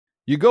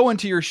You go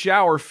into your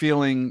shower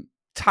feeling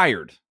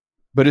tired,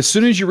 but as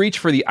soon as you reach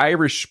for the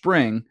Irish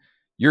Spring,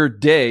 your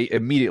day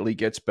immediately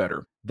gets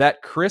better.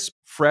 That crisp,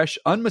 fresh,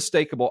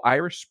 unmistakable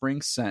Irish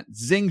Spring scent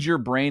zings your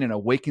brain and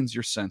awakens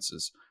your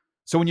senses.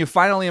 So when you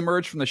finally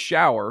emerge from the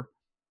shower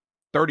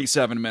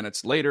 37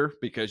 minutes later,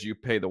 because you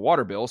pay the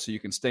water bill so you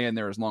can stay in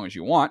there as long as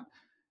you want,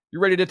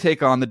 you're ready to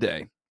take on the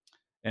day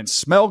and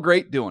smell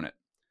great doing it.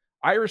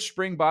 Irish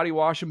Spring Body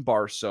Wash and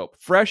Bar Soap.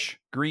 Fresh,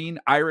 green,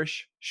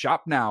 Irish.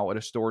 Shop now at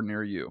a store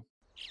near you.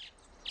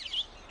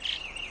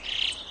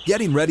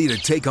 Getting ready to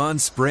take on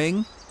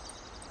spring?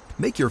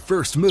 Make your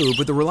first move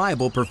with the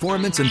reliable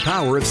performance and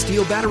power of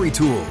Steel battery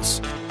tools.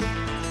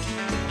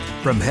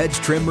 From hedge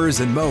trimmers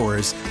and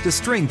mowers to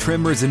string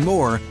trimmers and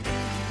more,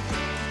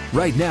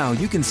 right now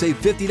you can save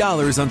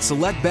 $50 on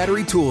select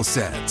battery tool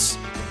sets.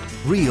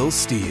 Real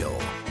Steel.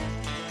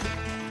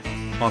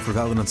 Offer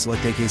valid on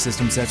select AK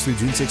system sets through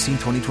June 16,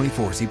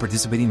 2024. See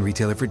participating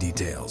retailer for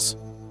details.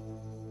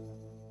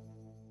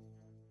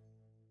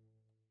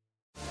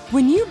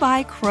 When you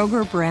buy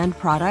Kroger brand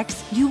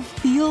products, you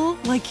feel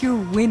like you're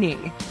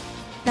winning.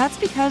 That's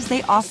because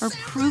they offer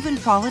proven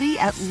quality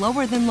at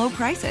lower than low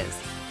prices.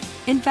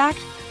 In fact,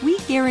 we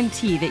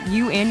guarantee that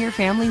you and your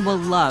family will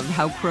love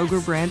how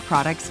Kroger brand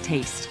products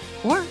taste,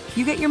 or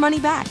you get your money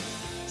back.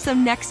 So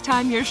next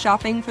time you're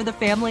shopping for the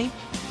family,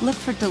 look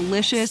for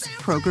delicious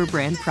Kroger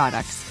brand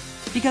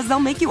products, because they'll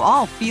make you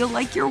all feel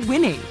like you're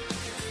winning.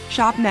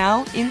 Shop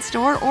now,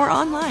 in-store, or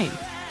online.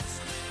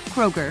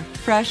 Kroger,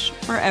 fresh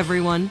for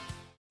everyone.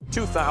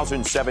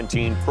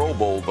 2017 Pro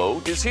Bowl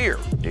vote is here.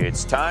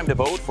 It's time to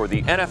vote for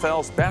the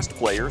NFL's best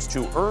players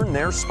to earn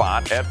their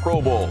spot at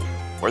Pro Bowl,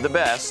 where the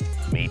best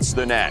meets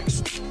the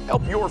next.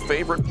 Help your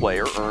favorite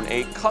player earn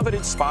a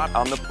coveted spot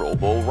on the Pro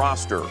Bowl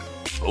roster.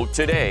 Vote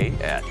today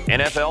at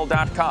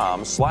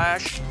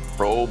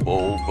NFL.com/Pro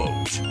Bowl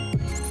vote.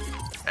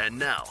 And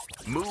now,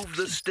 Move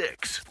the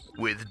Sticks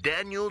with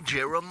Daniel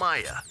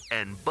Jeremiah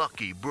and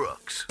Bucky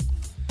Brooks.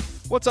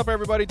 What's up,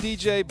 everybody?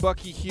 DJ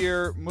Bucky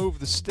here. Move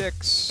the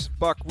Sticks.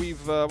 Buck, we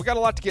got a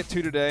lot to get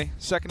to today.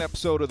 Second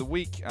episode of the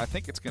week. I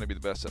think it's going to be the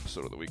best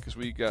episode of the week because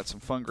we got some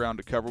fun ground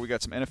to cover. We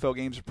got some NFL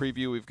games to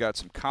preview. We've got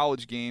some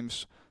college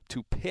games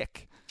to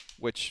pick,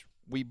 which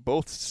we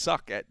both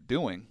suck at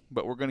doing,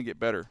 but we're going to get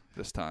better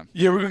this time.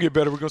 Yeah, we're going to get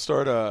better. We're going to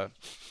start, I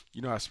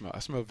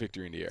smell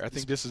victory in the air. I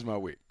think this is my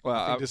week.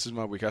 Well, this is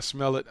my week. I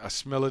smell it. I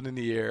smell it in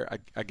the air.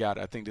 I got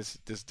it. I think this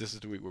is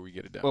the week where we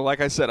get it done. Well, like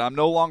I said, I'm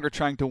no longer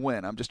trying to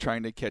win. I'm just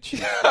trying to catch you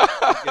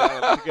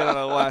to get out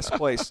of last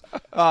place.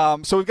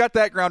 So we've got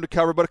that ground to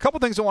cover, but a couple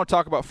things I want to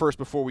talk about first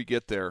before we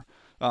get there.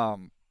 I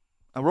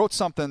wrote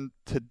something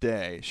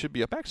today. It should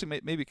be up.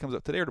 Actually, maybe it comes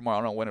up today or tomorrow.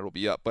 I don't know when it'll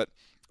be up, but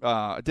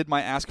I did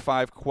my Ask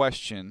 5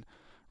 question,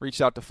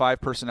 reached out to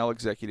 5 personnel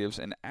executives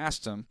and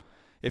asked them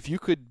if you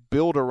could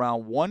build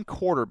around one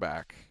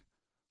quarterback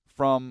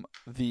from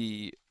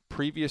the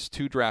previous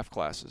 2 draft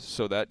classes.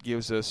 So that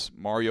gives us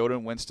Mariota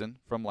and Winston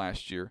from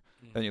last year.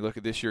 Then you look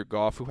at this year,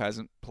 Goff, who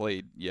hasn't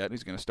played yet.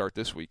 He's going to start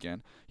this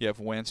weekend. You have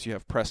Wentz. You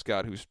have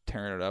Prescott, who's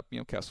tearing it up.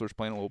 Kessler's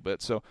playing a little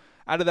bit. So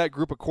out of that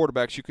group of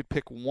quarterbacks, you could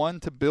pick one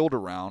to build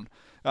around.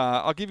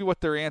 I'll give you what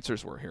their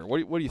answers were here.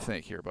 What do you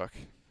think here, Buck?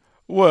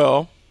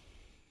 Well,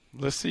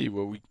 let's see.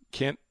 Well, we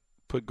can't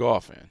put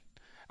Goff in.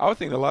 I would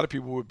think a lot of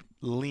people would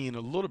lean a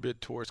little bit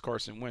towards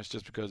Carson Wentz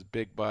just because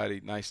big body,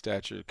 nice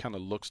stature, kind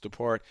of looks the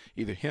part,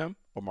 either him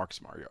or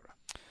Marcus Mariota.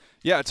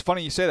 Yeah, it's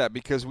funny you say that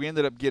because we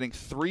ended up getting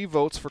 3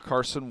 votes for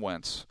Carson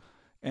Wentz,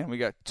 and we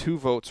got 2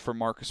 votes for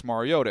Marcus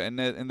Mariota. And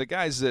the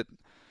guys that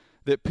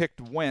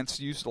picked Wentz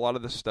used a lot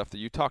of the stuff that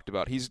you talked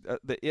about. He's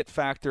the it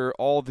factor,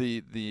 all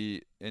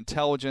the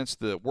intelligence,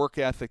 the work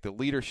ethic, the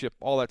leadership,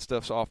 all that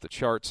stuff's off the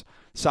charts.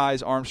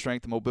 Size, arm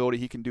strength, mobility,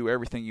 he can do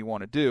everything you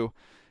want to do.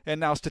 And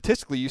now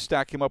statistically, you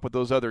stack him up with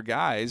those other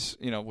guys,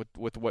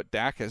 with what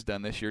Dak has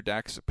done this year.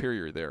 Dak's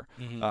superior there.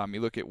 Mm-hmm.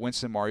 You look at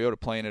Winston Mariota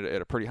playing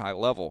at a pretty high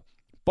level.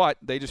 But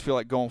they just feel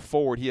like going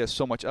forward, he has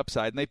so much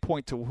upside. And they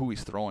point to who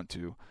he's throwing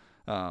to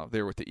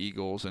there with the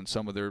Eagles and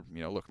some of their,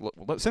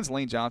 look, since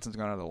Lane Johnson's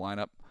gone out of the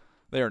lineup,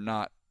 they are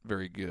not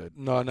very good.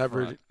 No,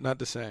 not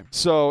the same.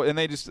 So, and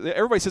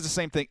everybody says the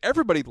same thing.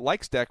 Everybody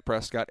likes Dak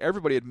Prescott.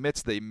 Everybody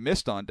admits they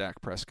missed on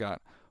Dak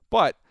Prescott.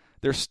 But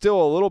they're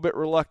still a little bit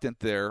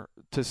reluctant there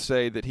to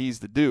say that he's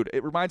the dude.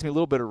 It reminds me a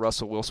little bit of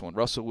Russell Wilson. When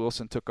Russell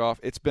Wilson took off,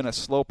 it's been a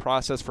slow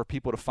process for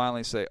people to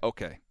finally say,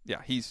 okay,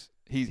 yeah, he's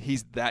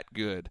that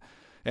good.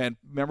 And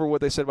remember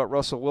what they said about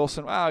Russell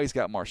Wilson? Wow, he's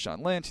got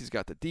Marshawn Lynch, he's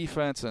got the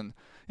defense, and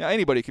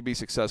anybody could be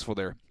successful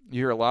there.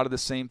 You hear a lot of the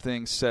same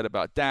things said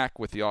about Dak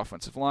with the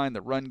offensive line,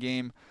 the run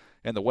game,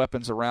 and the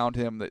weapons around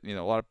him. That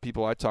a lot of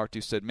people I talked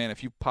to said, man,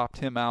 if you popped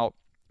him out,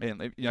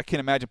 and I can't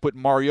imagine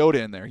putting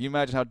Mariota in there. You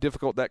imagine how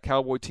difficult that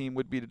Cowboy team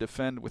would be to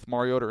defend with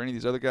Mariota or any of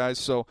these other guys.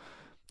 So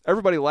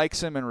everybody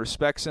likes him and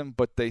respects him,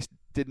 but they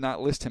did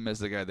not list him as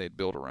the guy they'd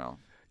build around.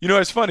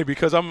 It's funny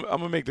because I'm going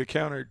to make the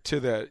counter to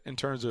that in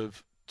terms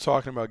of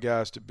talking about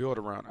guys to build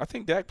around. I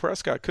think Dak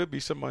Prescott could be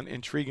someone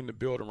intriguing to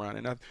build around.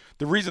 And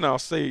the reason I'll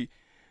say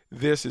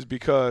this is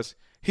because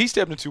he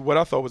stepped into what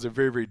I thought was a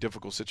very, very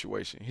difficult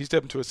situation. He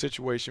stepped into a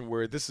situation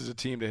where this is a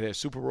team that had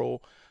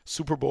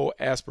Super Bowl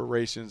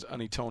aspirations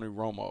under Tony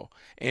Romo.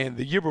 And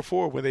the year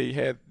before, when they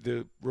had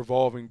the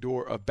revolving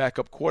door of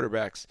backup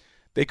quarterbacks,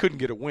 they couldn't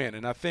get a win.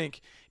 And I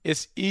think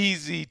it's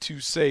easy to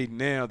say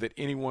now that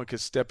anyone could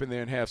step in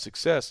there and have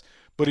success.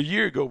 But a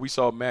year ago, we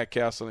saw Matt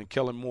Castle and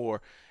Kellen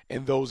Moore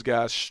and those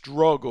guys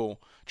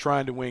struggle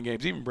trying to win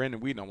games, even Brandon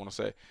Whedon, I want to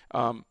say,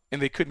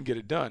 and they couldn't get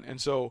it done. And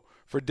so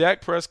for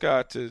Dak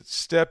Prescott to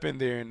step in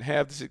there and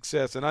have the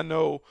success, and I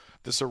know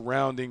the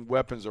surrounding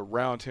weapons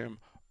around him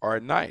are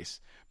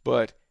nice,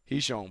 but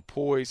he's shown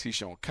poise, he's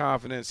shown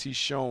confidence, he's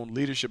shown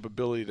leadership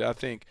ability that I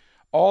think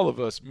all of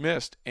us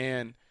missed.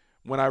 And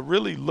when I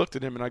really looked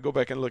at him, and I go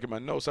back and look at my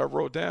notes, I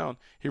wrote down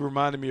he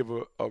reminded me of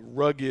a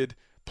rugged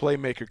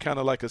playmaker, kind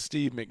of like a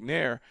Steve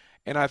McNair.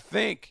 And I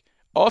think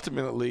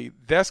ultimately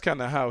that's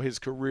kind of how his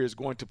career is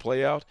going to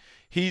play out.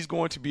 He's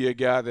going to be a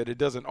guy that it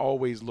doesn't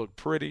always look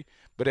pretty,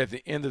 but at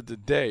the end of the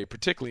day,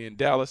 particularly in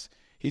Dallas,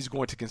 he's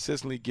going to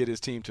consistently get his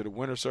team to the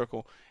winner's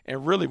circle.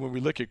 And really, when we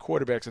look at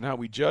quarterbacks and how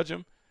we judge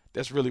them,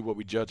 that's really what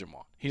we judge him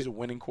on. He's a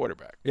winning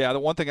quarterback. Yeah, the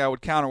one thing I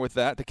would counter with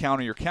that, to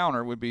counter your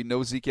counter, would be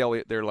no Zeke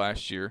Elliott there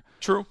last year.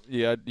 True.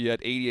 You had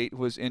 88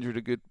 was injured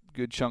a good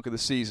chunk of the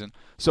season,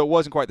 so it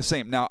wasn't quite the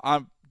same. Now,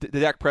 the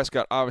Dak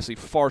Prescott obviously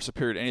far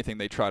superior to anything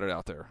they trotted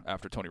out there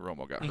after Tony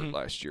Romo got hurt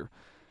last year.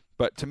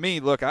 But to me,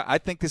 look, I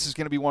think this is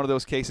going to be one of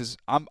those cases.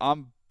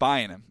 I'm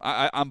buying him.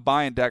 I'm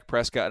buying Dak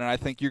Prescott, and I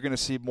think you're going to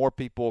see more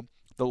people.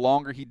 The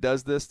longer he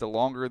does this, the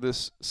longer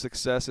this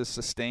success is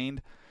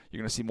sustained, you're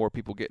going to see more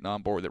people getting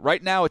on board with it.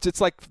 Right now, it's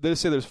like they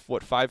say there's,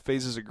 5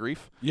 phases of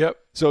grief? Yep.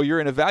 So you're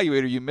an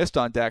evaluator. You missed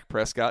on Dak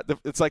Prescott.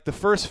 It's like the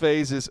first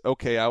phase is,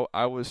 okay,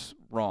 I was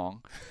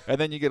wrong. And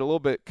then you get a little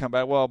bit come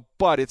back, well,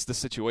 but it's the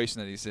situation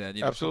that he's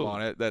in. Absolutely.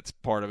 Come on, that's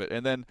part of it.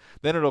 And then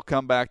it'll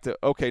come back to,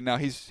 okay, now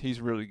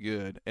he's really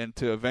good. And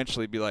to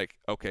eventually be like,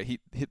 okay,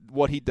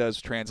 what he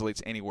does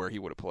translates anywhere he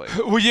would have played.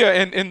 Well, yeah,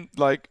 and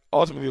like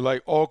ultimately,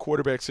 like all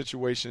quarterback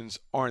situations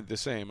aren't the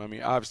same. I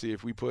mean, obviously,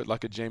 if we put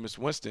like a Jameis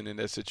Winston in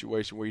that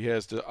situation where he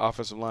has the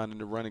offensive line in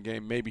the running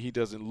game, maybe he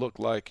doesn't look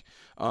like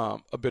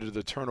a bit of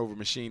the turnover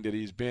machine that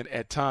he's been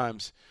at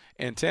times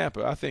in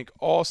Tampa. I think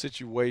all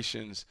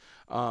situations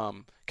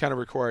kind of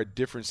require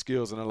different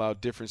skills and allow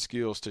different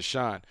skills to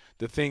shine.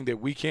 The thing that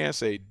we can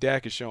say,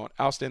 Dak has shown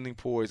outstanding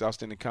poise,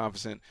 outstanding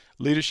confidence,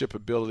 leadership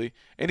ability,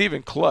 and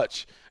even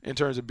clutch in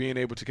terms of being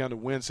able to kind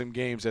of win some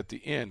games at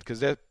the end, because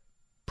that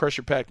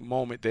pressure-packed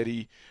moment that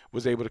he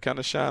was able to kind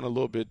of shine a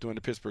little bit during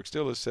the Pittsburgh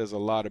Steelers says a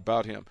lot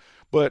about him.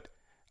 But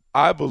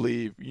I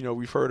believe,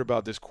 we've heard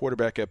about this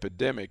quarterback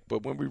epidemic,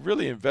 but when we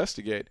really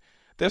investigate,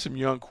 there's some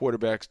young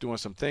quarterbacks doing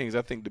some things.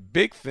 I think the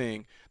big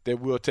thing that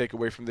we'll take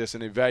away from this,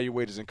 and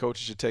evaluators and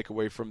coaches should take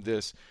away from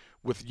this,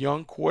 with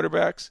young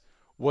quarterbacks,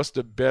 what's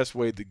the best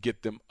way to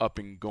get them up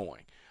and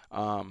going?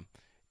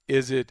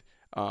 Is it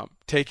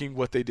taking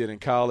what they did in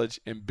college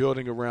and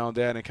building around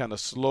that and kind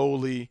of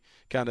slowly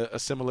kind of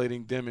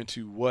assimilating them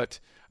into what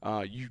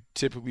you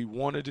typically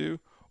want to do?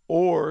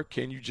 Or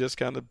can you just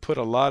kind of put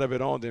a lot of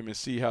it on them and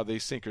see how they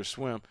sink or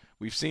swim?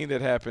 We've seen that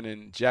happen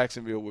in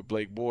Jacksonville with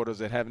Blake Bortles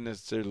that haven't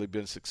necessarily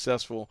been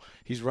successful.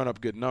 He's run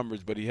up good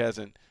numbers, but he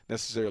hasn't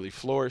necessarily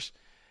flourished.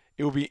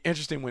 It will be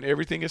interesting when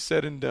everything is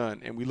said and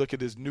done and we look at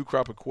this new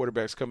crop of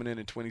quarterbacks coming in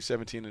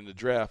 2017 in the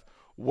draft.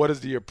 What is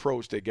the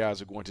approach that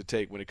guys are going to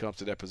take when it comes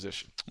to that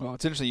position? Well,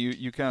 it's interesting.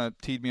 You kind of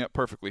teed me up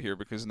perfectly here,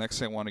 because the next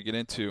thing I want to get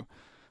into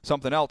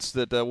something else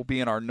that will be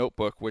in our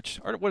notebook, what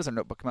does our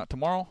notebook come out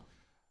tomorrow?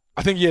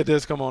 I think, it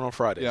does come on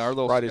Fridays. Yeah, our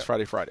little Fridays.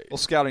 Little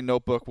scouting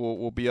notebook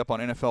will be up on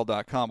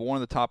NFL.com. But one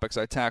of the topics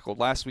I tackled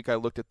last week, I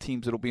looked at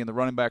teams that will be in the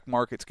running back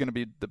market. It's going to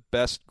be the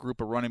best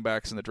group of running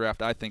backs in the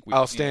draft I think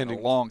we've seen in a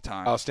long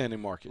time. Outstanding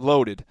market.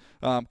 Loaded.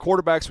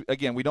 Quarterbacks,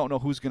 again, we don't know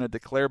who's going to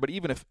declare, but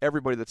even if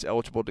everybody that's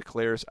eligible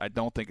declares, I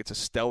don't think it's a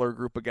stellar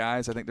group of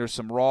guys. I think there's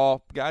some raw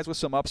guys with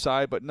some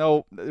upside, but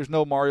there's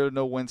no Mario,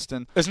 no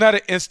Winston. It's not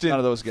an instant none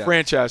of those guys.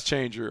 Franchise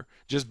changer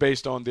just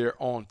based on their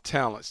own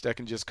talents that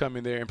can just come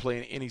in there and play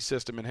in any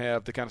system and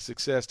have the kind of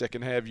success that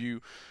can have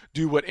you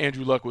do what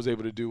Andrew Luck was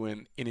able to do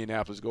in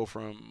Indianapolis, go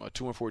from a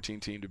 2-14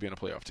 team to being a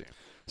playoff team.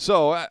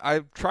 So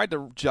I tried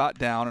to jot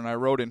down, and I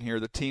wrote in here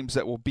the teams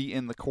that will be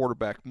in the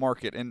quarterback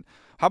market. And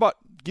how about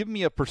give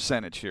me a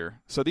percentage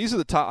here? So these are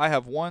the top. I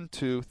have 1,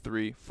 2,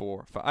 3,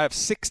 4, 5. I have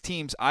 6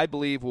 teams I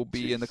believe will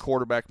be in the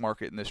quarterback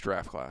market in this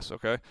draft class.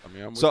 Okay.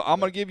 I'm going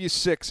to give you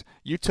 6.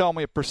 You tell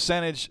me a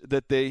percentage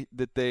that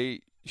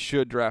they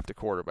should draft a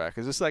quarterback.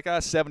 Is this like a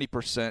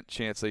 70%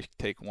 chance they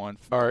take one?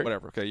 All right.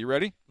 Whatever. Okay, you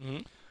ready?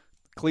 Mm-hmm.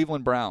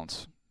 Cleveland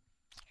Browns.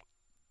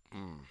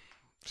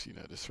 See,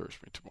 now this hurts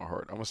me to my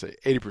heart. I'm going to say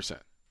 80%.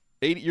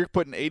 80. You're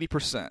putting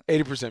 80%.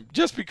 80%.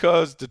 Just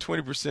because the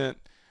 20%.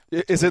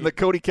 Is it the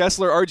Cody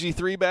Kessler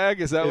RG3 bag?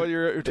 Is that what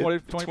you're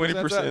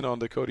 20% on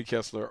the Cody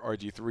Kessler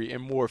RG3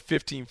 and more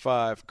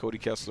 15-5 Cody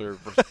Kessler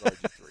versus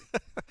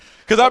RG3?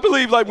 Because I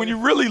believe, like, when you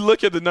really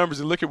look at the numbers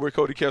and look at where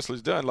Cody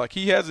Kessler's done, like,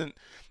 he hasn't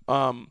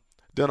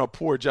done a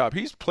poor job.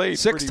 He's played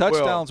 6 pretty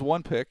touchdowns, well.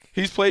 1 pick.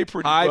 He's played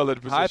pretty well at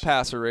the position. High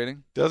passer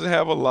rating. Doesn't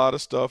have a lot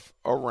of stuff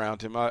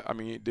around him. I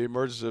mean, the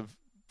emergence of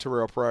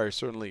Terrell Pryor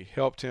certainly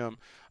helped him.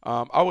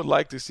 I would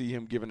like to see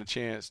him given a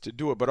chance to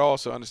do it, but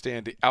also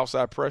understand the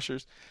outside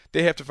pressures.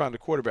 They have to find a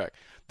quarterback.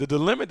 The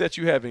dilemma that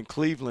you have in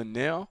Cleveland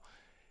now,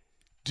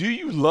 do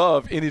you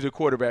love any of the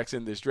quarterbacks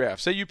in this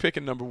draft? Say you're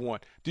picking number 1.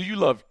 Do you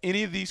love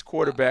any of these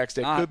quarterbacks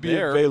that could be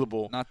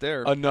available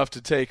enough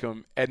to take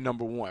them at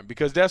number 1?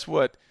 Because that's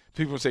what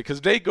people say.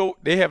 Because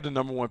they have the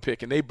number 1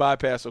 pick, and they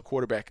bypass a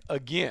quarterback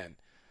again.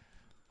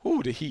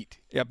 Ooh, the heat.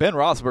 Yeah, Ben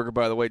Roethlisberger,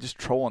 by the way, just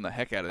trolling the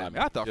heck out of him.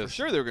 I thought for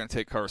sure they were going to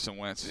take Carson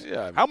Wentz.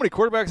 Yeah, how many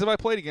quarterbacks have I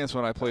played against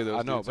when I play those?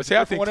 I know, dudes? but see,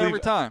 I think every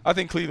time. I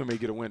think Cleveland may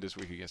get a win this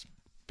week against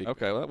Big Ben.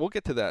 Okay, well, we'll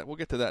get to that. We'll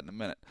get to that in a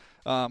minute.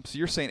 So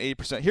you're saying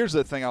 80%. Here's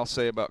the thing I'll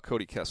say about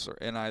Cody Kessler,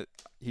 and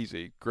he's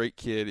a great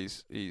kid.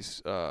 He's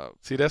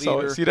see that's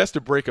leader. that's the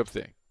breakup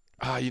thing.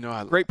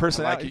 Great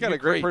personality. Like you got a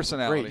great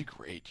personality.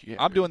 Great. Yeah,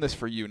 I'm doing this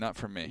for you, not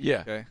for me.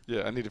 Yeah. Okay.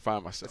 Yeah. I need to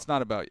find myself. It's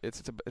not about you.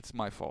 It's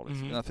my fault. It's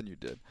nothing you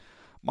did.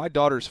 My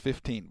daughter's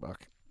 15,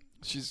 Buck.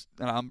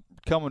 And I'm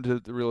coming to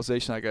the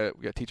realization we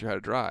got to teach her how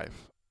to drive.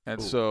 And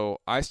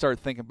so I started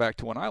thinking back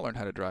to when I learned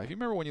how to drive. You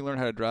remember when you learned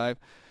how to drive,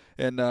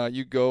 and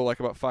you go like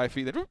about 5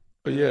 feet, then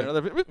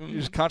you're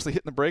just constantly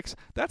hitting the brakes.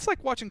 That's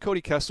like watching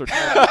Cody Kessler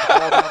drive the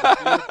ball down the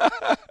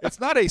field. It's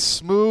not a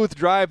smooth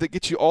drive that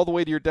gets you all the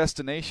way to your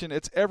destination.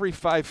 It's every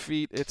 5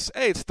 feet. It's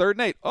 3rd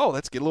and 8. Oh,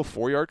 let's get a little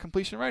 4-yard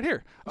completion right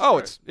here.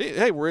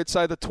 We're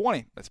inside the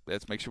 20.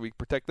 Let's make sure we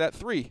protect that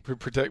 3.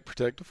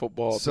 Protect the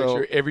football. So, make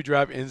sure every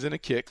drive ends in a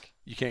kick.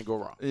 You can't go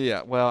wrong.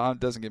 Yeah, well, it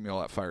doesn't get me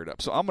all that fired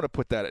up. So I'm going to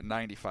put that at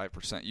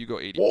 95%. You go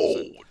 80%.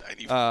 Whoa,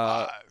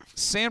 95.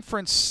 San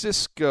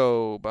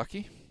Francisco,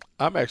 Bucky.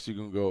 I'm actually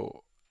going to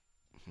go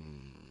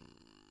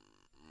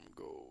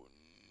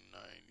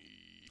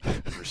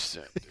 90%.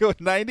 You go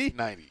 90?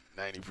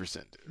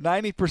 90%.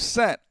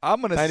 90%.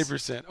 I'm going to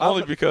 90%.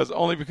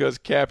 Only because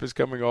Cap is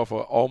coming off an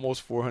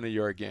almost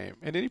 400-yard game,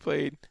 and then he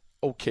played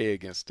okay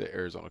against the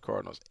Arizona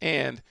Cardinals.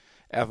 And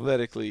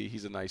athletically,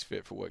 he's a nice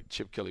fit for what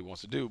Chip Kelly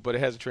wants to do, but it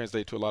hasn't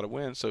translated to a lot of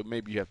wins, so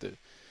maybe you have to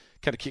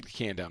kind of kick the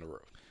can down the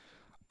road.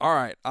 All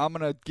right, I'm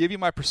going to give you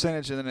my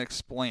percentage and then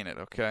explain it,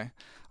 okay?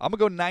 I'm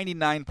going to go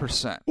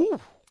 99%.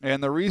 Ooh.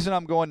 And the reason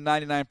I'm going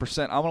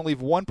 99%, I'm going to leave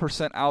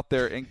 1% out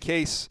there in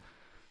case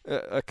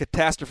a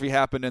catastrophe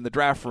happened in the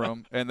draft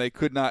room and they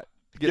could not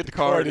get the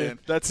card in.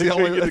 That's the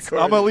only. I'm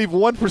going to leave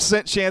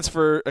 1% chance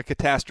for a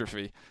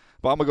catastrophe,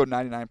 but I'm going to go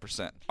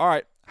 99%. All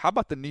right, how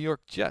about the New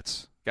York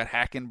Jets? Got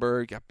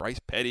Hackenberg, got Bryce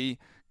Petty,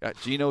 got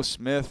Geno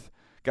Smith,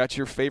 got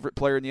your favorite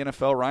player in the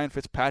NFL, Ryan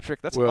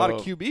Fitzpatrick. That's a lot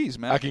of QBs,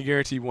 man. I can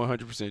guarantee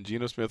 100%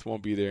 Geno Smith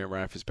won't be there and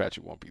Ryan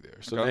Fitzpatrick won't be there.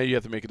 So now you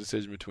have to make a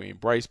decision between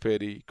Bryce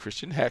Petty,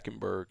 Christian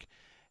Hackenberg,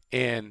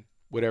 and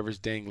whatever's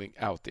dangling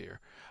out there.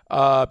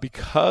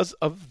 Because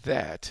of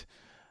that,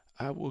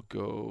 I will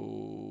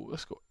go.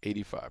 Let's go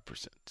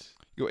 85%.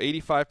 You go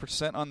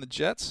 85% on the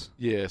Jets.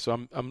 Yeah,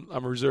 so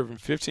I'm reserving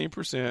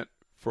 15%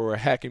 for a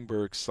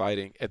Hackenberg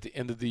sighting at the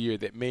end of the year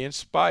that may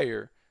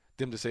inspire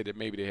them to say that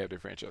maybe they have their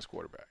franchise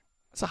quarterback.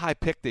 That's a high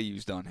pick they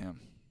used on him.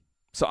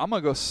 So I'm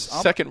gonna go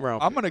second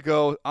round. I'm gonna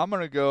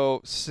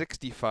go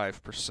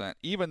 65%.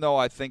 Even though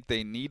I think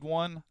they need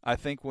one, I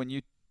think when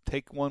you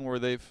take one where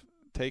they've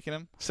taken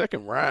him,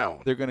 second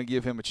round, they're gonna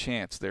give him a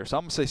chance there. So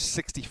I'm gonna say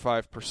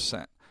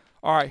 65%.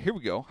 All right, here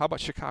we go. How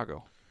about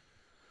Chicago?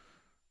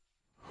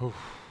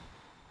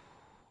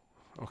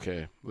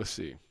 Okay, let's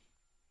see.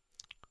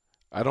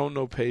 I don't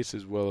know Pace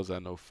as well as I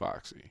know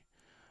Foxy.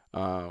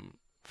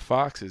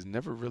 Fox has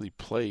never really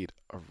played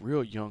a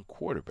real young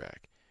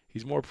quarterback.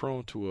 He's more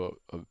prone to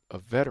a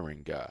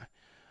veteran guy.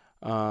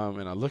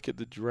 And I look at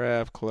the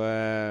draft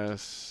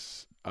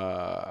class.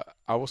 I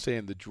will say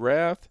in the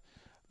draft,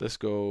 let's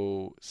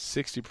go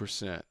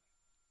 60%.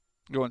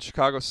 Going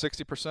Chicago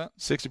 60%?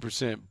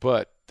 60%,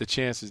 but the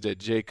chances that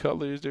Jay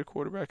Cutler is their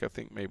quarterback, I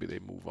think maybe they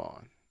move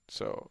on.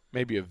 So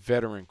maybe a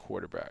veteran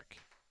quarterback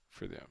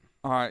for them.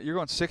 All right, you're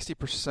going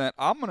 60%.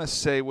 I'm going to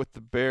say with the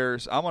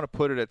Bears, I'm going to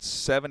put it at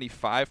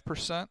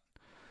 75%,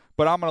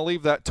 but I'm going to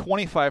leave that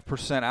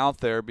 25% out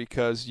there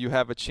because you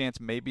have a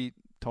chance maybe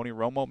Tony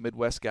Romo,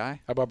 Midwest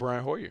guy. How about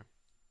Brian Hoyer?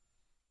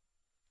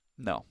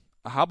 No.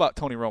 How about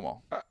Tony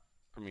Romo?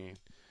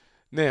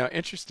 Now,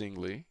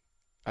 interestingly,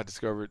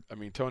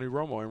 Tony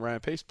Romo and Ryan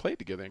Pace played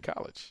together in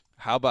college.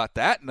 How about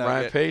that nugget?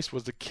 Ryan Pace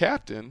was the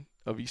captain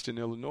of Eastern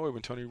Illinois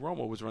when Tony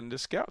Romo was running the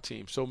scout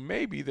team. So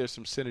maybe there's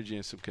some synergy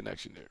and some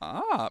connection there.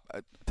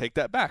 Take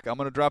that back. I'm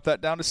going to drop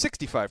that down to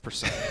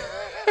 65%.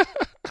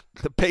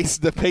 the Pace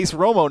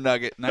Romo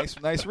nugget.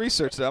 Nice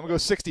research there. I'm going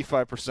to go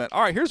 65%.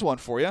 All right, here's one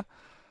for you.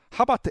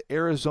 How about the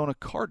Arizona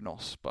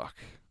Cardinals, Buck?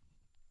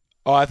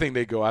 Oh, I think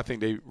they go. I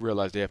think they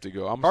realize they have to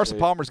go. Carson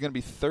Palmer's going to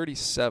be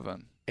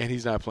 37. And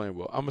he's not playing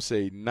well. I'm going to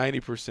say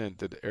 90%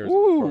 that the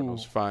Arizona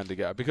Cardinals find the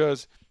guy.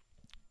 Because,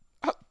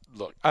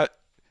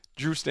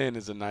 Drew Stanton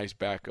is a nice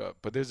backup,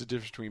 but there's a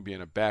difference between being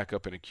a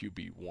backup and a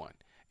QB1.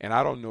 And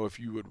I don't know if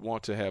you would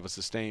want to have a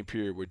sustained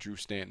period where Drew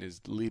Stanton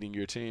is leading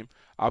your team.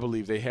 I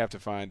believe they have to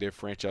find their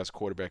franchise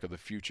quarterback of the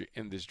future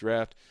in this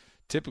draft.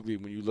 Typically,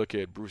 when you look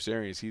at Bruce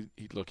Arians, he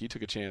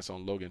took a chance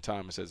on Logan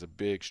Thomas as a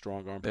big,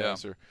 strong arm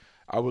passer.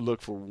 I would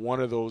look for one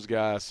of those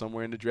guys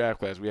somewhere in the draft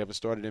class. We haven't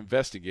started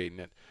investigating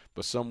it,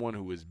 but someone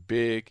who is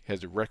big,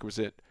 has the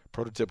requisite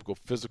prototypical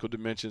physical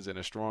dimensions and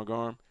a strong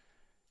arm.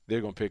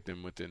 They're going to pick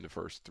them within the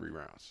first 3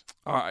 rounds.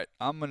 All right,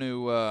 I'm going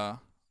to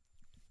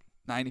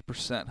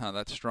 90%, huh?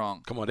 That's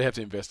strong. Come on, they have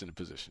to invest in the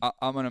position.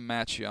 I'm going to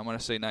match you. I'm going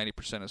to say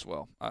 90% as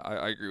well.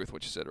 I agree with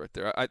what you said right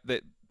there.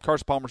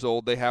 Carson Palmer's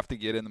old. They have to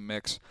get in the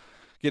mix.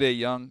 Get a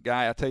young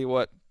guy. I'll tell you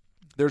what,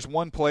 there's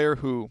one player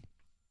who,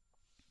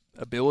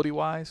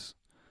 ability-wise,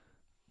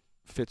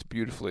 fits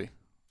beautifully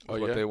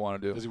with what they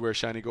want to do. Does he wear a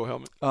shiny gold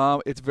helmet?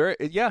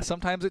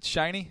 Sometimes it's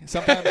shiny.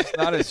 Sometimes it's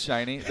not as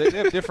shiny. They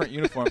have different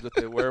uniforms that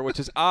they wear, which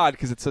is odd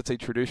because it's such a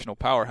traditional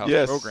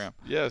powerhouse program.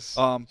 Yes.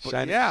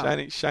 Shiny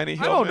helmet.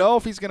 I don't know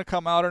if he's going to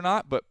come out or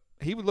not, but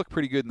he would look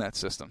pretty good in that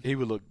system. He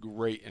would look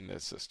great in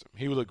that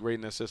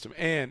system.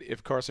 And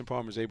if Carson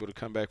Palmer is able to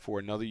come back for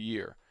another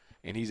year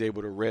and he's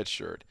able to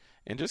redshirt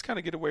and just kind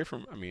of get away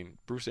from,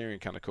 Bruce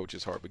Arians kind of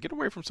coaches hard, but get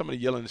away from some of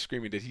the yelling and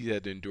screaming that he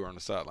had to endure on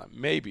the sideline.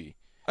 Maybe.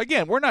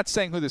 Again, we're not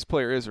saying who this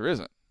player is or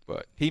isn't,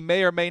 but he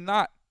may or may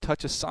not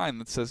touch a sign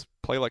that says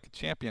 "Play like a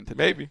champion"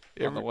 today. Maybe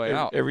on the way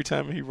out. Every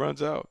time he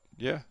runs out,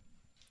 yeah.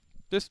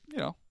 Just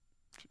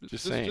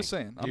saying. Just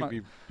saying.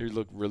 You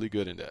look really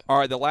good in that. All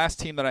right, the last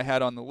team that I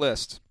had on the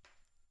list,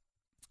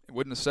 I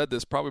wouldn't have said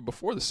this probably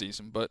before the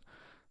season, but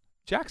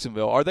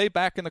Jacksonville, are they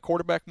back in the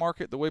quarterback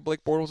market the way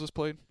Blake Bortles has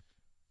played?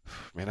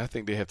 Man, I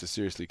think they have to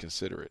seriously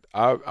consider it.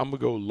 I'm gonna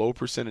go low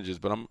percentages,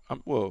 but I'm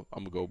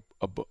gonna go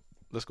above.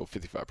 Let's go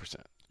 55%.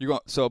 You're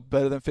going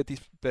better than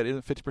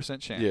 50%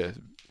 chance. Yeah,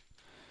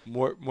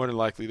 more than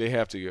likely they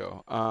have to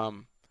go.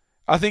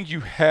 I think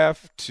you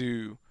have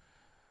to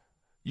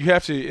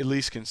at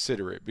least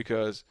consider it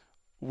because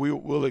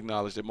we'll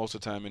acknowledge that most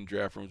of the time in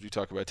draft rooms we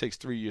talk about it takes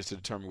 3 years to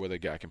determine whether a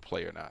guy can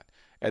play or not.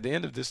 At the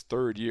end of this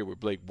 3rd year with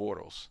Blake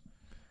Bortles,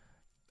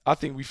 I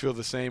think we feel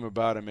the same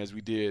about him as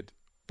we did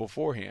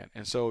beforehand,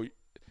 and so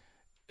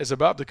it's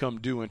about to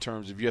come due in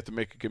terms of you have to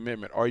make a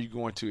commitment. Are you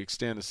going to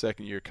extend a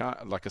second year,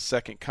 like a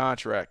second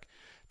contract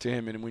to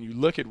him? And when you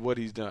look at what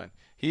he's done,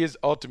 he is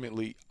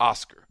ultimately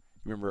Oscar.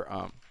 Remember,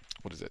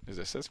 what is it? Is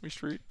that Sesame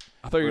Street?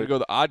 I thought you were going to go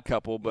the Odd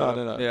Couple, but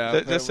no.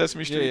 Yeah, that's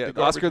Sesame Street. Yeah.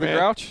 The Oscar the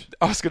Grouch.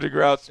 Oscar the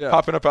Grouch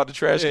popping up out the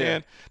trash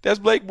can. That's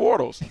Blake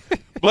Bortles.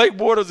 Blake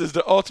Bortles is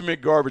the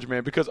ultimate garbage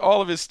man because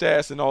all of his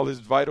stats and all his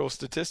vital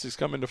statistics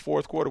come in the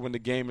 4th quarter when the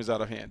game is out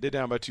of hand. They're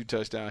down by 2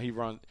 touchdowns. He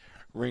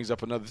rings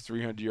up another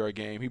 300-yard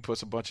game. He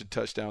puts a bunch of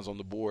touchdowns on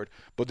the board,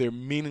 but they're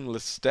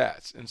meaningless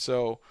stats. And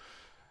so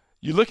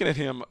you're looking at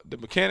him, the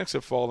mechanics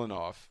have fallen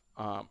off.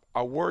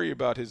 I worry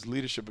about his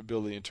leadership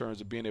ability in terms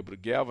of being able to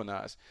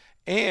galvanize.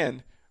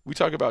 And we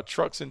talk about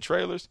trucks and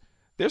trailers.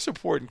 Their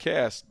supporting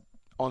cast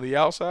on the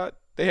outside,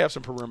 they have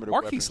some perimeter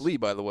weapons. Marquise Lee,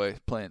 by the way,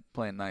 playing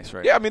nice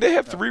right now. Yeah, they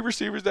have 3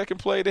 receivers that can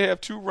play. They have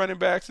 2 running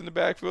backs in the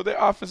backfield. Their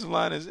offensive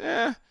line is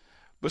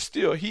but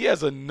still, he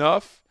has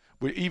enough.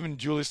 With even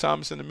Julius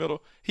Thomas in the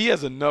middle, he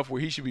has enough where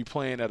he should be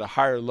playing at a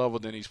higher level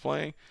than he's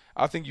playing.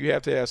 I think you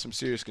have to have some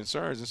serious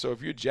concerns. And so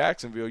if you're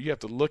Jacksonville, you have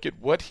to look at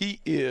what he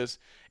is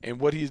and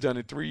what he's done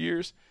in 3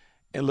 years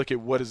and look at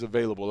what is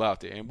available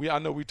out there. And I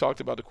know we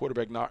talked about the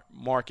quarterback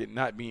market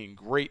not being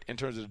great in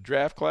terms of the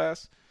draft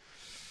class,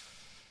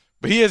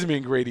 but he hasn't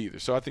been great either.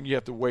 So I think you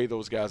have to weigh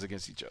those guys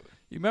against each other.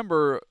 You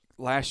remember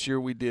last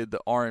year we did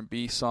the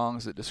R&B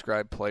songs that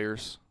describe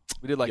players?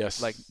 We did like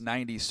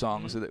 90s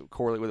songs that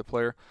correlate with a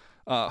player.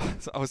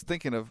 So I was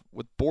thinking of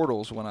with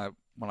Bortles when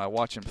I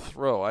watch him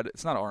throw.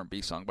 It's not an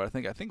R&B song, but I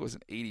think it was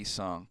an 80s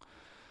song.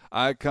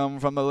 I come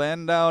from the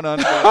land down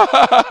under.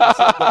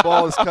 The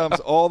ball comes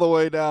all the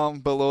way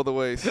down below the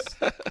waist.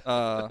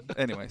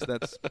 Anyways,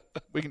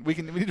 we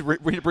need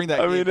to bring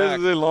that.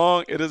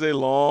 It is a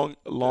long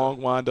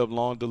wind up,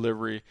 long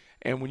delivery,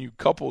 and when you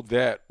couple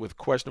that with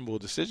questionable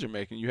decision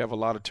making, you have a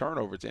lot of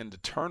turnovers, and the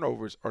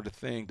turnovers are the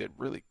thing that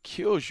really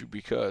kills you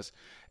because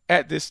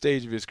at this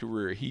stage of his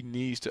career, he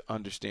needs to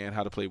understand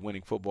how to play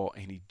winning football,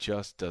 and he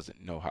just doesn't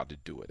know how to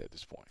do it at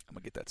this point. I'm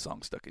going to get that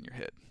song stuck in your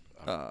head.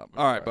 All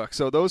right, Buck.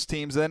 So those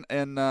teams then,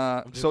 and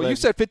so you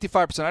said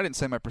 55%. I didn't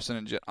say my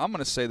percentage yet. I'm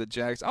going to say the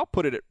Jags. I'll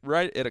put it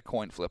right at a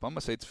coin flip. I'm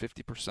going to say it's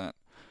 50%.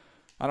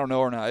 I don't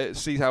know or not.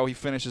 See how he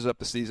finishes up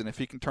the season. If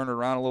he can turn it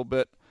around a little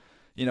bit,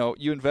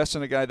 you invest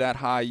in a guy that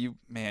high, you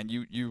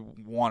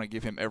want to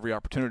give him every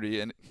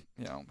opportunity. And,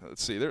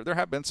 let's see. There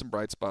have been some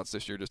bright spots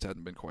this year, just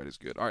hadn't been quite as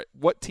good. All right,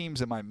 what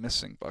teams am I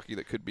missing, Bucky,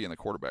 that could be in the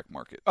quarterback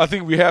market? I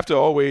think we have to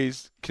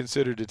always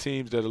consider the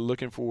teams that are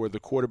looking for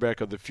the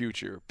quarterback of the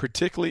future,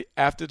 particularly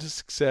after the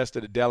success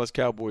that the Dallas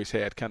Cowboys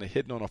had, kind of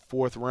hitting on a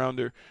 4th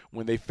rounder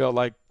when they felt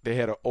like they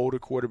had an older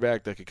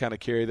quarterback that could kind of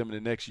carry them in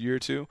the next year or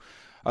two.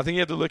 I think you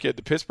have to look at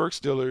the Pittsburgh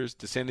Steelers,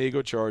 the San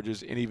Diego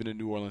Chargers, and even the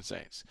New Orleans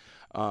Saints.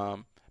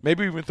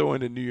 Maybe even throw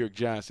in the New York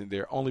Giants in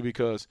there, only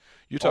because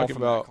you're talking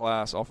about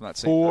all from that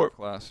same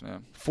class,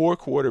 man. 4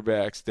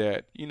 quarterbacks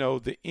that,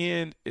 the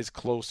end is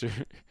closer.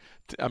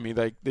 I mean,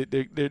 like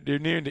they're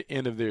nearing the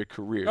end of their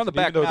careers. On the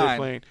back even though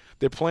nine.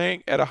 they're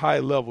playing at a high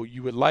level,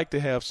 you would like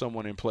to have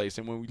someone in place.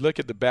 And when we look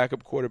at the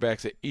backup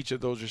quarterbacks at each of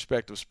those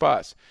respective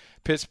spots,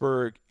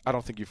 Pittsburgh, I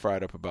don't think you're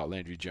fired up about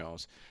Landry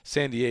Jones.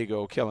 San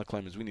Diego, Kellen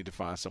Clemens, we need to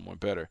find someone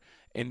better.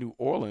 And New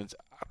Orleans,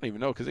 I don't even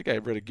know because they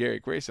got rid of Gary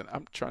Grayson.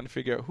 I'm trying to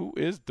figure out who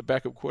is the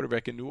backup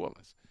quarterback in New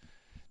Orleans.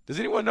 Does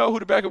anyone know who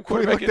the backup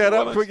quarterback in New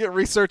Orleans? Can we get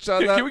research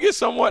on that? Can we get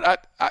someone? I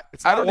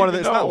don't even know.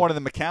 It's not one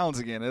of the McCowns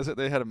again, is it?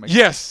 They had a McCown.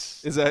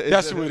 Yes.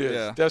 That's who it is.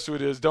 Yeah. That's who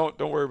it is. Don't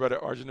worry about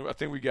it, Arjun. I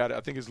think we got it.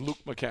 I think it's Luke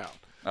McCown.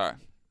 All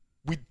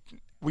right.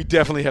 We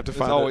definitely have to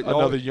find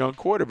another young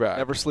quarterback.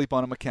 Never sleep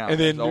on a McCown. And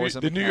then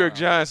the New York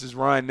Giants is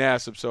Ryan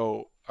Nassib.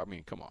 So, I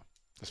mean, come on.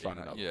 Let's find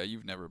another. Yeah,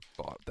 you've never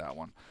bought that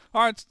one.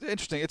 All right, it's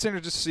interesting. It's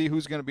interesting to see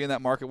who's going to be in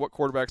that market, what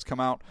quarterbacks come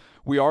out.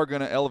 We are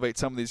going to elevate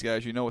some of these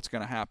guys. You know what's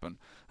going to happen.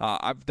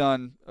 I've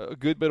done a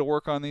good bit of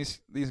work on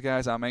these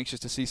guys. I'm anxious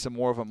to see some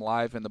more of them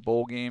live in the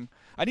bowl game.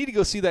 I need to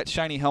go see that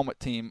shiny helmet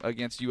team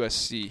against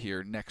USC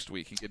here next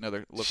week and get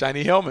another look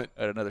shiny helmet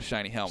at another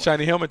shiny helmet.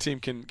 Shiny helmet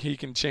team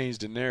can change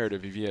the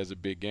narrative if he has a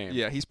big game.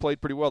 Yeah, he's played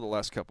pretty well the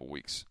last couple of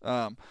weeks.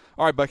 All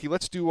right, Bucky,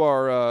 let's do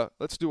our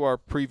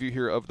preview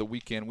here of the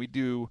weekend. We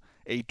do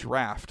a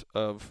draft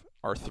of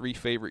our 3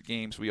 favorite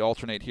games. We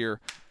alternate here.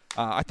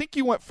 I think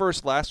you went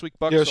first last week,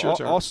 Buck. Yeah, so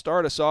sure. I'll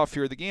start us off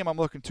here. The game I'm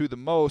looking to the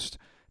most,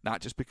 not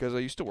just because I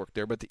used to work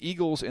there, but the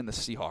Eagles and the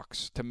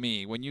Seahawks. To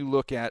me, when you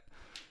look at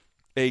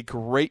a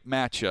great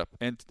matchup,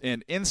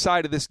 and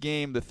inside of this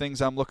game, the things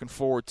I'm looking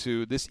forward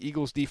to, this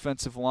Eagles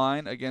defensive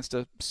line against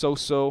a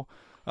so-so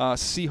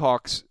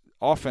Seahawks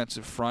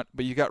offensive front,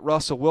 but you got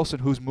Russell Wilson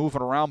who's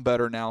moving around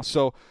better now.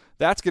 So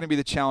that's going to be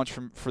the challenge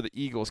for the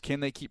Eagles. Can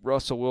they keep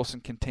Russell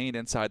Wilson contained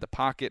inside the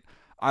pocket?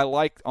 I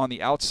like on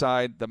the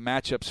outside the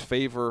matchups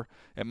favor,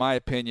 in my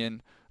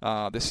opinion,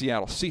 the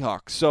Seattle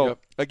Seahawks. So,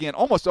 Again,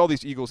 almost all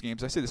these Eagles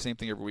games, I say the same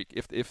thing every week.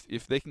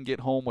 If they can get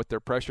home with their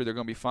pressure, they're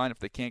going to be fine. If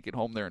they can't get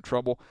home, they're in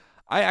trouble.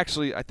 I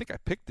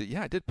did pick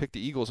the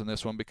Eagles in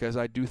this one because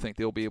I do think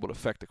they'll be able to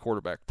affect the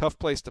quarterback. Tough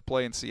place to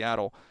play in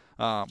Seattle,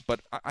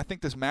 but I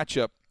think this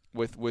matchup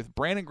with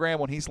Brandon Graham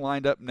when he's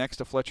lined up next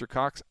to Fletcher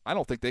Cox, I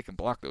don't think they can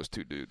block those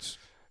two dudes.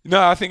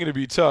 No, I think it'll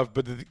be tough.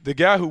 But the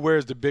guy who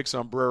wears the big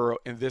sombrero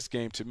in this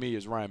game to me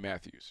is Ryan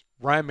Matthews.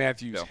 Ryan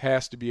Matthews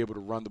has to be able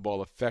to run the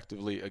ball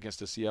effectively against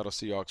the Seattle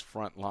Seahawks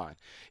front line.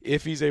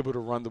 If he's able to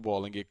run the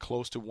ball and get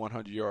close to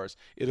 100 yards,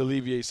 it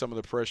alleviates some of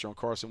the pressure on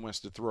Carson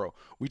Wentz to throw.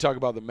 We talk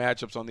about the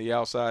matchups on the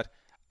outside.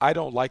 I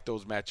don't like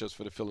those matchups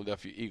for the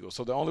Philadelphia Eagles.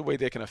 So the only way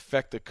they can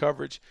affect the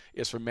coverage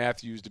is for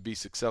Matthews to be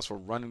successful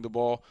running the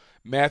ball.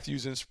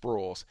 Matthews and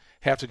Sproles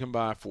have to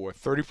combine for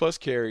 30-plus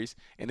carries,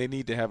 and they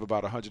need to have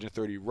about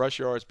 130 rush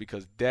yards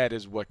because that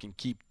is what can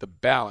keep the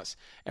balance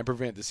and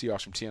prevent the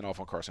Seahawks from teeing off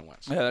on Carson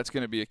Wentz. Yeah, that's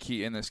going to be a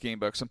key in this game,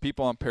 Buck. Some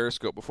people on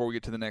Periscope, before we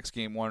get to the next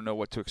game, want to know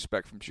what to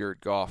expect from Jared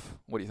Goff.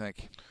 What do you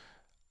think?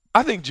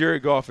 I think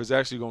Jared Goff is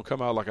actually going to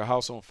come out like a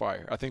house on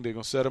fire. I think they're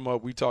going to set him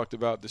up. We talked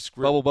about the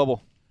script.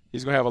 Bubble.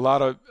 He's going to have a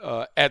lot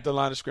of at the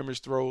line of scrimmage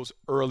throws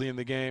early in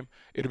the game.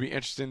 It'll be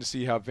interesting to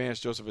see how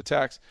Vance Joseph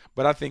attacks.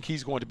 But I think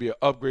he's going to be an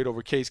upgrade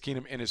over Case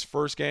Keenum in his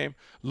first game.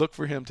 Look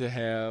for him to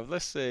have,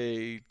 let's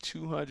say,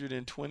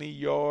 220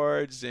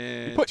 yards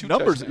and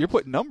touchdowns. You're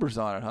putting numbers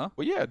on it, huh?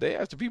 Well, yeah,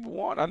 that's the people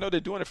want. I know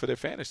they're doing it for their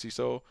fantasy.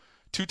 So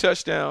 2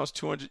 touchdowns,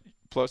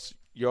 200-plus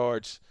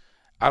yards.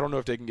 I don't know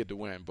if they can get the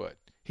win, but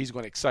he's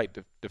going to excite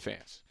the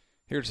fans.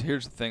 Here's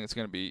the thing that's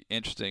going to be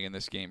interesting in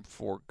this game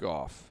for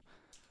Goff.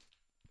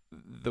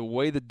 The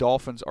way the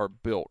Dolphins are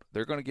built,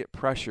 they're going to get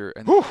pressure,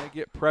 and they're going to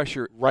get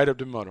pressure right up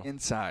the middle,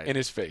 inside, in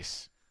his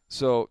face.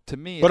 So to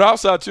me, but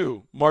outside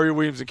too, Mario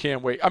Williams and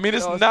Cam Wake. I mean,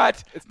 it's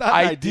not an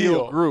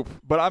ideal group,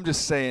 but I'm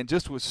just saying,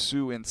 just with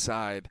Sue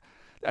inside,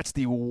 that's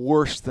the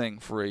worst thing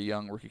for a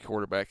young rookie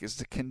quarterback is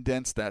to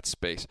condense that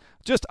space.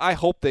 I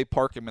hope they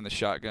park him in the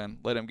shotgun,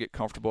 let him get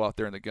comfortable out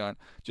there in the gun,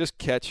 just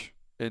catch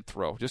and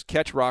throw. Just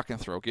catch, rock, and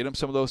throw. Get him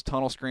some of those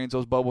tunnel screens,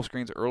 those bubble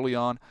screens early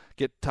on.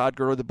 Get Todd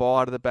Gurley the ball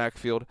out of the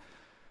backfield.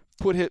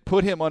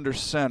 Put him under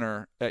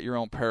center at your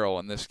own peril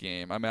in this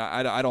game. I mean,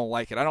 I don't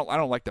like it. I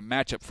don't like the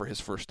matchup for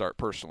his first start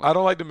personally. I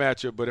don't like the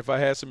matchup, but if I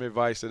had some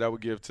advice that I would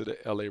give to the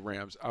LA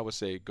Rams, I would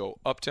say go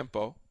up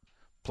tempo,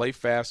 play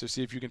faster,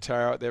 see if you can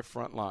tire out that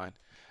front line.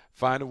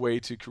 Find a way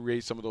to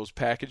create some of those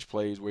package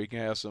plays where you can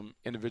have some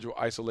individual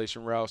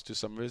isolation routes to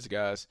some of his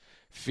guys.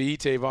 Feed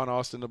Tavon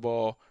Austin the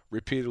ball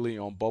repeatedly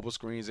on bubble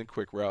screens and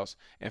quick routes,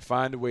 and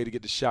find a way to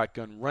get the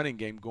shotgun running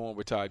game going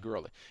with Todd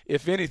Gurley.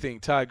 If anything,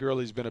 Todd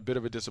Gurley's been a bit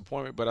of a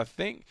disappointment, but I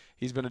think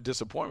he's been a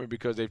disappointment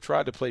because they've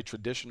tried to play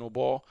traditional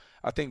ball.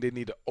 I think they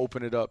need to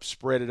open it up,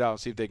 spread it out, and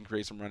see if they can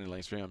create some running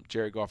lanes for him.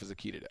 Jared Goff is the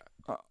key to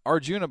that.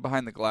 Arjuna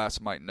behind the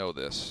glass might know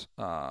this,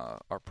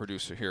 our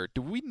producer here.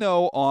 Do we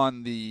know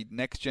on the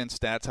next-gen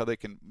stats how they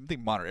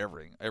monitor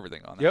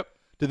everything on that?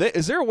 Yep.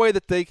 Is there a way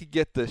that they could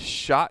get the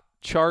shot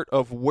chart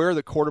of where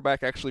the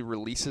quarterback actually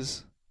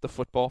releases the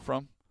football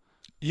from?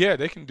 Yeah,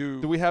 they can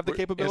do. Do we have the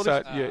capabilities?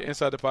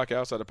 Inside the pocket,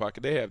 outside the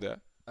pocket. They have that.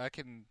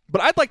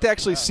 But I'd like to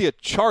actually see a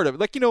chart of it.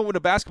 Like, in a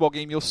basketball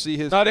game, you'll see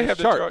his No, they have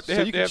chart. the chart.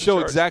 So you can show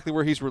exactly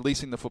where he's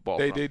releasing the football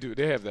from. They do.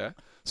 They have that.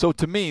 So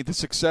to me, the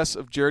success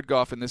of Jared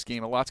Goff in this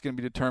game, a lot's going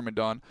to be determined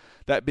on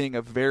that being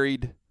a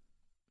varied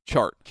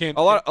chart. A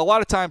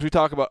lot of times we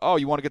talk about,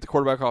 you want to get the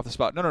quarterback off the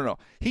spot. No.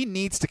 He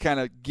needs to kind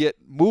of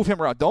move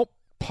him around. Don't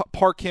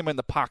park him in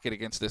the pocket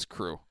against this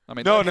crew. I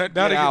mean, let him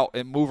get out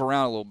and move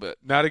around a little bit.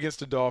 Not against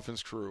the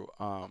Dolphins crew.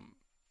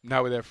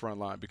 Not with that front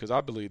line, because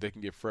I believe they can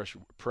get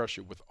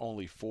pressure with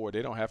only 4.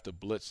 They don't have to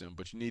blitz them,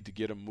 but you need to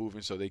get them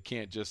moving so they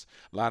can't just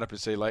line up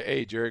and say, like,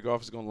 hey, Jared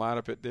Goff is going to line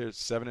up at there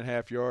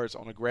 7.5 yards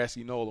on a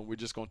grassy knoll, and we're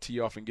just going to tee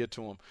off and get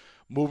to him.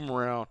 Move him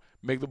around,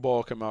 make the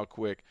ball come out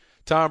quick.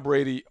 Tom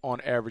Brady, on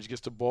average,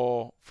 gets the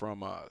ball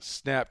from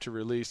snap to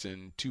release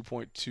in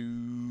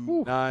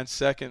 2.29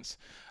 seconds.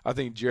 I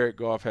think Jared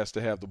Goff has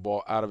to have the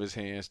ball out of his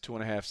hands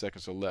 2.5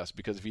 seconds or less,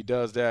 because if he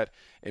does that,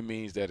 it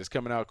means that it's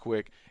coming out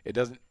quick.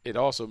 It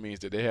also means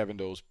that they're having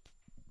those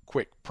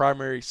quick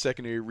primary,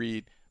 secondary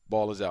read,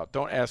 ball is out.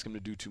 Don't ask him to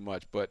do too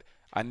much, but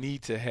I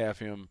need to have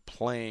him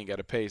playing at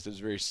a pace that's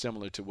very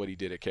similar to what he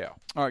did at Cal.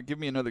 All right, give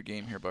me another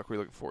game here, Buck. We're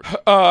looking forward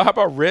to. How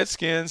about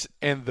Redskins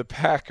and the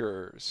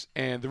Packers?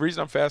 And the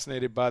reason I'm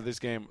fascinated by this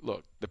game,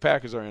 look, the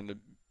Packers are in the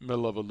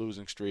middle of a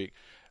losing streak.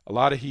 A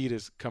lot of heat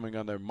is coming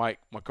under Mike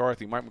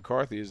McCarthy. Mike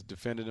McCarthy has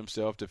defended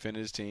himself,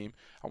 defended his team.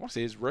 I want to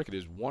say his record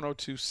is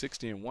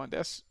 102-60-1.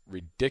 That's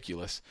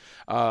ridiculous.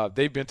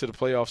 They've been to the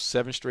playoffs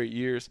 7 straight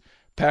years.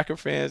 Packer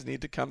fans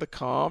need to kind of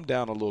calm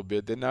down a little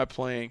bit. They're not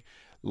playing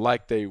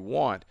like they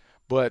want.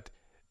 But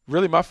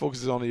really my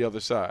focus is on the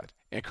other side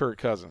and Kirk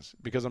Cousins,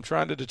 because I'm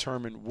trying to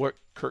determine what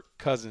Kirk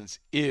Cousins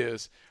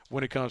is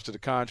when it comes to the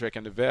contract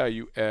and the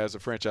value as a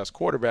franchise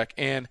quarterback.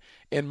 And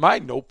in my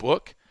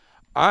notebook,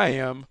 I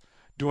am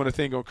doing a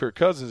thing on Kirk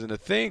Cousins. And the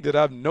thing that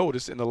I've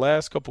noticed in the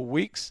last couple of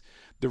weeks,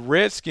 the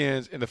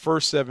Redskins in the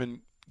first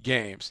 7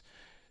 games,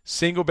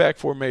 single back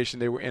formation,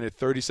 they were in it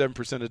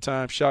 37% of the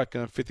time,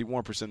 shotgun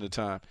 51% of the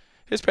time.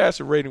 His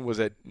passer rating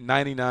was at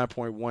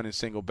 99.1 in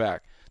single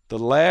back. The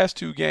last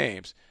 2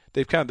 games,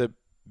 they've kind of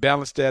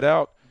balanced that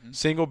out. Mm-hmm.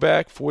 Single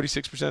back,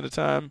 46% of the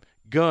time.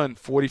 Gun,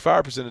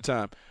 45% of the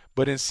time.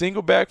 But in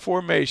single back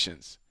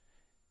formations,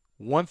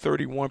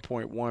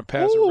 131.1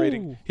 passer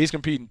rating. He's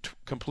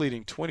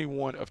completing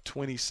 21 of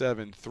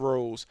 27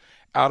 throws.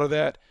 Out of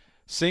that,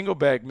 single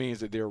back means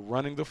that they're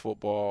running the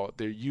football.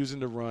 They're using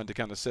the run to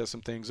kind of set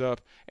some things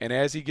up. And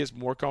as he gets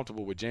more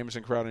comfortable with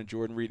Jamison Crowder and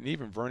Jordan Reed and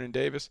even Vernon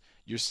Davis,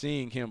 you're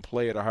seeing him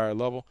play at a higher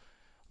level.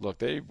 Look,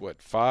 they've,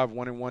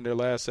 5-1-1 their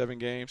last 7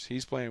 games.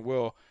 He's playing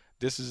well.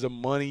 This is a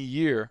money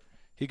year.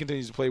 He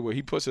continues to play well.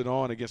 He puts it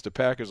on against the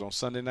Packers on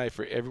Sunday night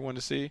for everyone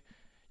to see.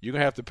 You're going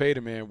to have to pay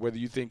the man whether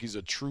you think he's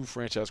a true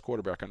franchise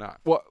quarterback or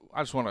not. Well,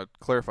 I just want to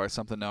clarify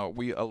something now.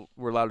 We're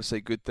allowed to say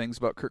good things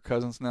about Kirk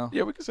Cousins now?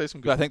 Yeah, we can say some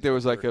good things. I think there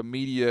was like a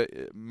media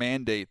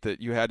mandate that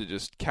you had to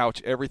just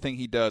couch everything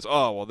he does.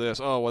 Oh, well,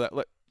 this. Oh, well,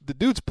 that. The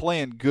dude's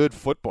playing good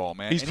football,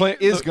 man. He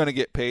is going to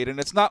get paid, and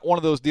it's not one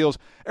of those deals.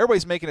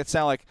 Everybody's making it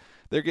sound like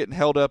they're getting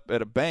held up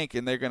at a bank,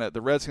 and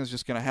the Redskins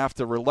just going to have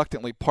to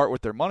reluctantly part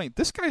with their money.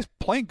 This guy's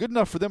playing good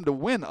enough for them to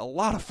win a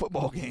lot of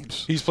football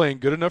games. He's playing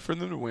good enough for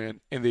them to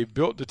win, and they've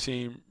built the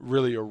team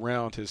really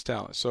around his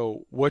talent.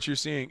 So what you're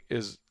seeing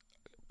is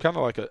kind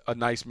of like a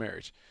nice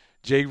marriage.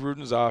 Jay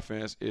Gruden's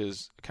offense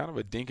is kind of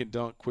a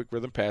dink-and-dunk, quick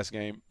rhythm pass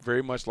game,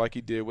 very much like he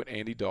did with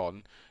Andy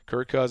Dalton.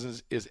 Kirk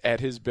Cousins is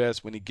at his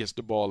best when he gets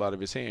the ball out of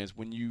his hands.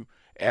 When you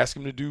ask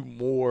him to do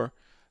more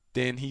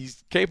than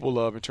he's capable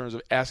of in terms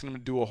of asking him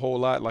to do a whole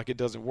lot, like it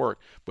doesn't work.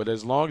 But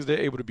as long as they're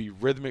able to be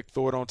rhythmic,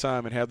 throw it on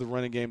time, and have the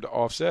running game to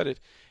offset it,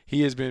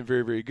 he has been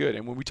very, very good.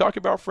 And when we talk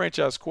about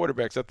franchise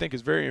quarterbacks, I think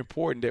it's very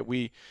important that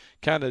we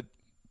kind of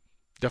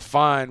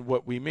define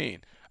what we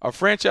mean. A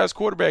franchise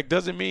quarterback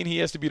doesn't mean he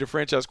has to be the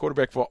franchise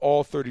quarterback for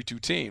all 32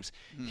 teams.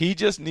 He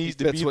just needs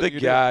to be the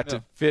guy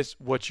to fit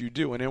what you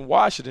do. And in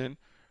Washington,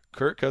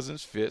 Kirk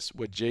Cousins fits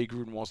what Jay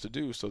Gruden wants to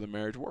do, so the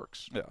marriage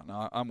works. Yeah,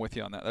 no, I'm with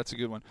you on that. That's a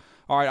good one.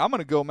 All right, I'm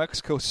going to go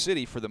Mexico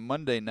City for the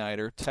Monday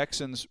Nighter.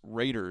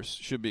 Texans-Raiders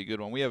should be a good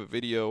one. We have a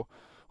video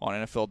on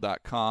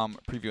NFL.com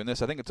previewing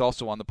this. I think it's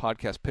also on the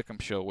podcast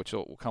Pick'em Show, which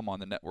will come on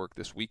the network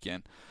this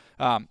weekend.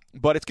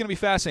 But it's going to be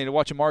fascinating to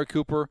watch Amari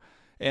Cooper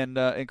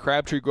and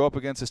Crabtree go up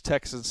against this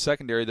Texans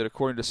secondary that,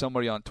 according to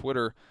somebody on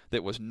Twitter,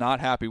 that was not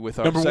happy with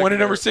our number secondary. 1 and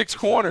number 6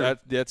 corner.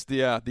 That's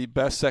the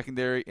best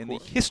secondary in the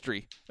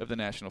history of the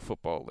National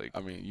Football League. I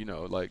mean,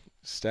 like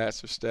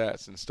stats are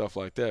stats and stuff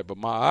like that. But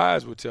my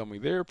eyes would tell me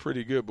they're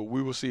pretty good, but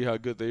we will see how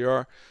good they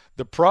are.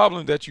 The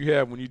problem that you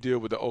have when you deal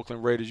with the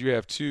Oakland Raiders, you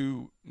have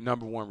 2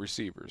 number 1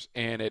 receivers.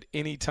 And at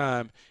any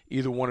time,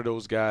 either one of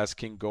those guys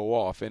can go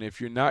off. And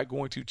if you're not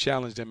going to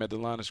challenge them at the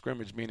line of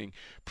scrimmage, meaning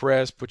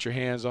press, put your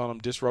hands on them,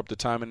 disrupt the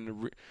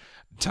timing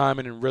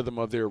and rhythm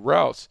of their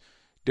routes,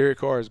 Derek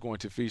Carr is going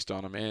to feast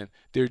on them. And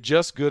they're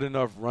just good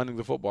enough running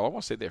the football. I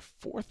want to say they're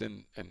 4th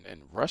in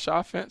rush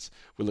offense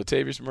with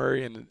Latavius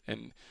Murray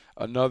and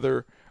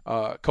another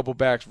couple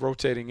backs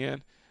rotating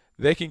in.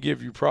 They can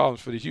give you problems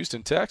for the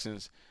Houston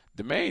Texans.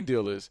 The main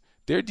deal is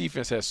their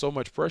defense has so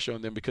much pressure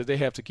on them because they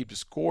have to keep the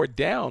score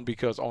down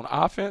because on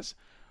offense,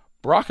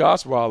 Brock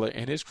Osweiler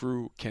and his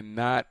crew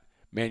cannot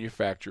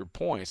manufacture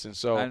points. And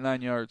so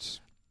 99 yards.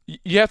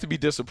 You have to be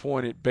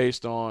disappointed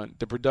based on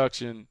the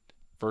production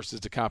versus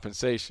the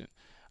compensation.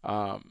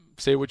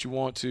 Say what you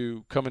want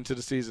to. Come into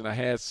the season, I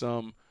had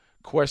some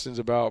questions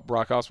about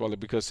Brock Osweiler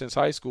because since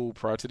high school,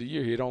 prior to the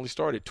year, he had only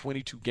started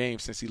 22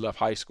 games since he left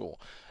high school.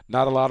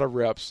 Not a lot of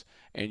reps,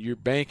 and you're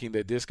banking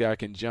that this guy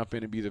can jump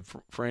in and be the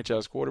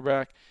franchise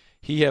quarterback.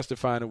 He has to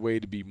find a way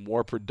to be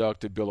more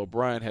productive. Bill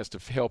O'Brien has to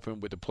help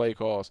him with the play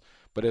calls.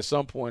 But at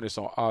some point, it's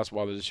on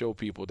Osweiler to show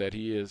people that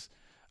he is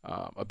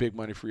a big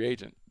money free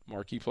agent,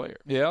 marquee player.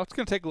 Yeah, it's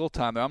going to take a little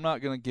time, though. I'm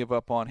not going to give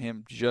up on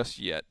him just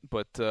yet.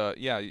 But,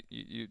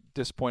 you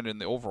disappointed in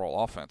the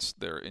overall offense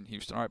there in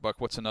Houston. All right, Buck,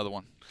 what's another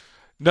one?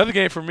 Another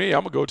game for me,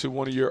 I'm going to go to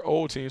one of your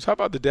old teams. How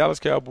about the Dallas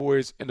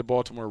Cowboys and the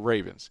Baltimore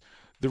Ravens?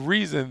 The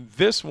reason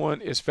this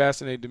one is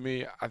fascinating to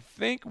me, I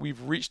think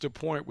we've reached a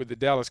point with the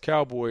Dallas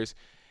Cowboys.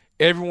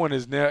 Everyone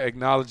is now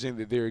acknowledging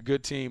that they're a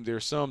good team. There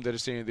are some that are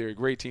saying they're a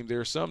great team. There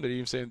are some that are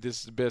even saying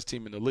this is the best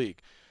team in the league.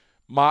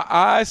 My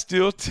eyes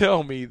still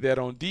tell me that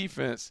on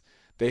defense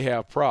they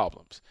have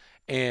problems.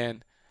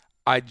 And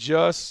I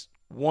just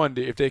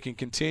wonder if they can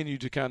continue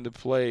to kind of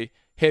play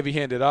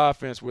heavy-handed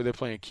offense where they're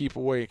playing keep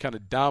away and kind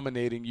of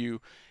dominating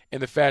you in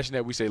the fashion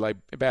that we say, like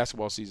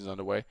basketball season's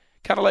underway,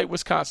 kind of like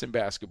Wisconsin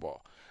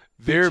basketball.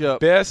 Their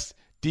best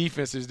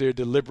defense is their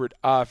deliberate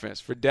offense.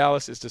 For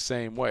Dallas, it's the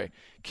same way.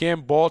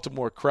 Can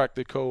Baltimore crack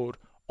the code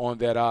on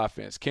that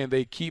offense? Can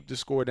they keep the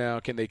score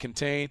down? Can they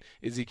contain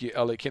Ezekiel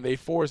Elliott? Can they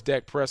force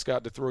Dak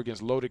Prescott to throw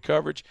against loaded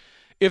coverage?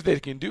 If they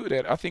can do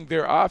that, I think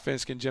their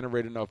offense can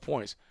generate enough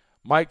points.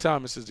 Mike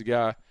Thomas is the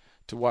guy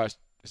to watch.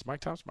 Is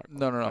Mike Thomas?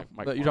 No.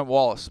 You're talking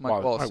Wallace.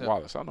 Mike Wallace. Mike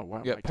Wallace. I don't know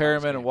why. You got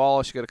Perriman and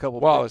Wallace. You got a couple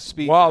Wallace.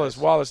 speed Wallace,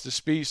 the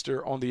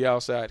speedster on the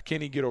outside.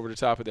 Can he get over the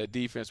top of that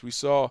defense? We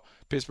saw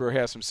Pittsburgh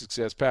have some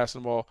success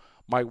passing the ball.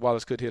 Mike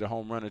Wallace could hit a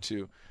home run or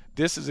two.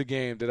 This is a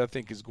game that I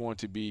think is going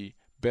to be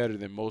better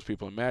than most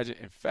people imagine.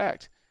 In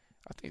fact,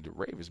 I think the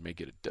Ravens may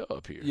get a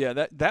dub here.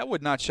 Yeah, that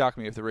would not shock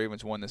me if the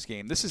Ravens won this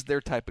game. This is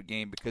their type of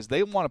game because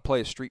they want to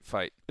play a street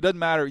fight. It doesn't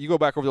matter. You go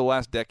back over the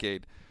last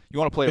decade. You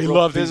want to play a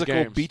real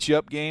physical,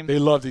 beat-you-up game. They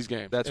love these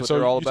games. That's what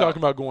they're all about. You're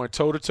talking about going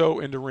toe-to-toe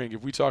in the ring.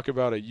 If we talk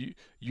about a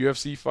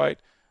UFC fight,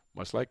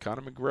 much like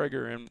Conor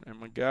McGregor and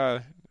my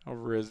guy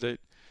Alvarez, you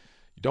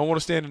don't want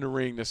to stand in the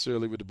ring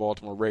necessarily with the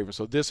Baltimore Ravens.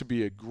 So this would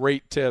be a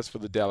great test for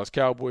the Dallas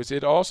Cowboys.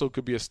 It also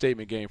could be a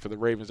statement game for the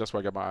Ravens. That's why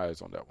I got my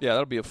eyes on that one. Yeah,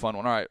 that'll be a fun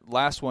one. All right,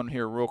 last one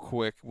here real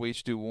quick. We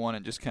each do one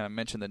and just kind of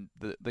mention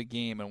the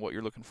game and what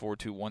you're looking forward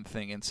to, one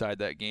thing inside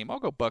that game. I'll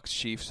go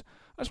Bucs-Chiefs.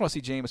 I just want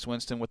to see Jameis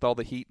Winston with all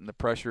the heat and the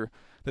pressure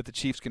that the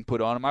Chiefs can put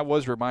on him. I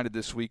was reminded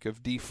this week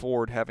of Dee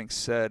Ford having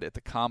said at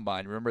the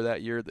Combine, remember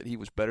that year that he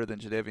was better than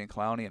Jadeveon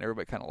Clowney, and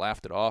everybody kind of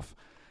laughed it off.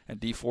 And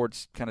Dee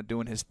Ford's kind of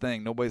doing his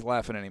thing. Nobody's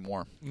laughing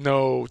anymore.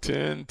 No,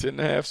 10 and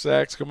a half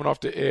sacks, coming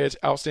off the edge,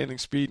 outstanding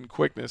speed and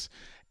quickness.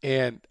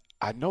 And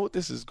I know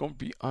this is going to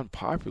be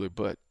unpopular,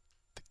 but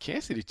the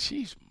Kansas City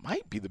Chiefs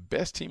might be the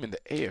best team in the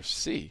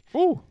AFC.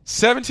 Ooh.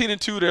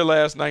 17-2 their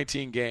last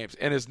 19 games,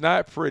 and it's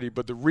not pretty,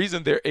 but the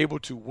reason they're able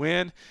to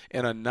win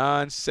in a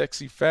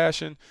non-sexy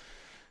fashion,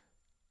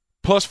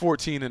 plus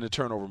 14 in the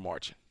turnover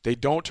margin. They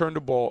don't turn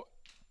the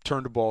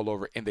ball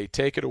over, and they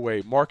take it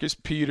away. Marcus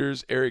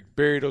Peters, Eric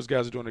Berry, those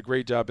guys are doing a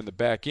great job in the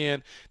back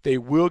end. They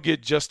will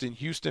get Justin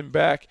Houston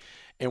back,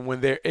 and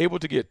when they're able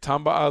to get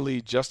Tamba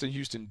Ali, Justin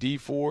Houston, Dee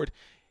Ford,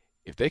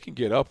 if they can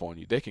get up on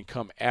you, they can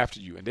come after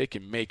you, and they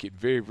can make it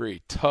very,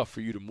 very tough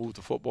for you to move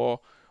the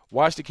football.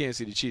 Watch the Kansas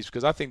City Chiefs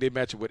because I think they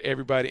match up with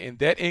everybody, and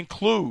that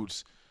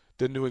includes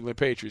the New England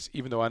Patriots,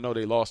 even though I know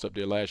they lost up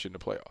there last year in the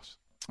playoffs.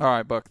 All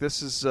right, Buck,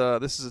 this is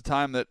a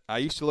time that I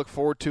used to look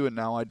forward to, and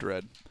now I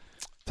dread.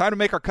 Time to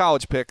make our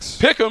college picks.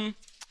 Pick 'em.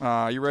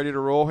 You ready to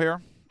roll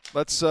here?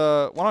 Let's.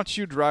 Why don't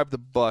you drive the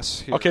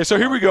bus here? Okay, so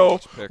here we go.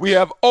 We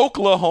have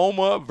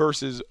Oklahoma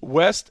versus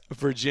West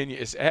Virginia.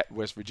 It's at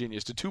West Virginia.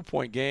 It's the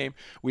 2-point game.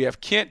 We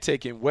have Kent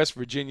taking West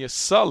Virginia.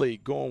 Sully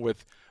going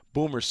with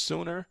Boomer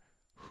Sooner.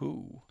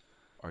 Who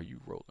are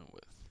you rolling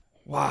with?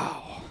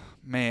 Wow,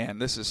 man,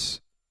 this is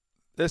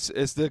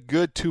the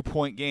good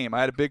 2-point game. I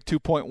had a big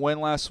 2-point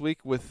win last week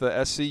with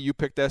SC. You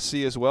picked SC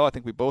as well. I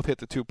think we both hit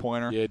the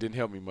 2-pointer. Yeah, it didn't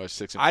help me much.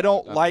 6 I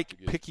don't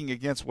like picking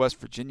against West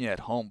Virginia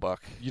at home,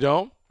 Buck. You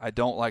don't? I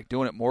don't like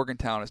doing it.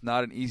 Morgantown is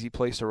not an easy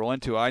place to roll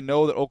into. I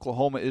know that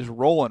Oklahoma is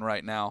rolling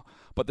right now,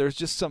 but there's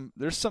some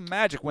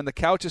magic when the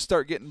couches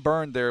start getting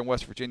burned there in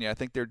West Virginia. I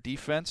think their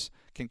defense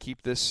can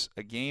keep this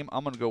a game.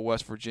 I'm going to go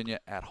West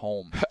Virginia at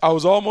home. I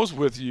was almost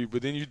with you,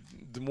 but then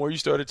the more you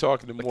started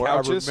talking, the more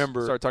couches, I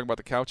remember. Started talking about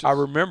the couches. I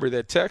remember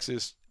that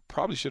Texas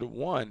probably should have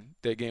won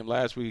that game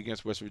last week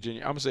against West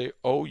Virginia. I'm going to say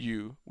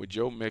OU with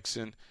Joe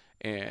Mixon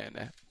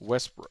and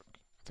Westbrook.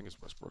 I think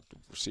it's Westbrook, the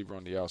receiver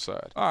on the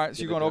outside. All right,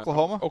 so you're going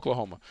Oklahoma?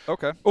 Oklahoma.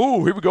 Okay.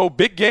 Ooh, here we go.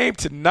 Big game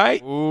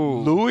tonight.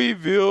 Ooh.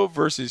 Louisville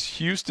versus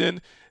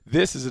Houston.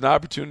 This is an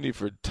opportunity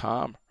for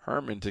Tom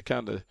Herman to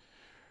kind of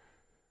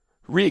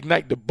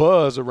reignite the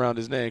buzz around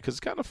his name because it's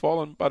kind of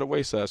fallen by the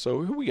wayside.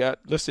 So who we got?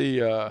 Let's see.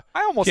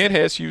 Kent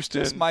has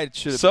Houston. This might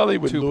should have Sully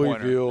been with the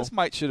two-pointer. Louisville. This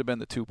might should have been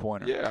the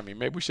 2-pointer. Yeah, I mean,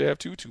 maybe we should have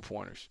two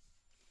 2-pointers.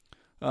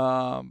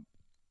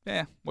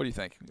 Yeah. What do you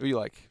think? Who do you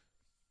like?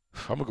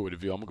 I'm gonna go with the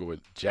Ville. I'm gonna go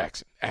with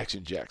Jackson.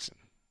 Action Jackson.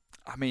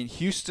 I mean,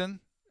 Houston.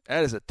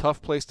 That is a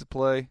tough place to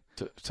play. I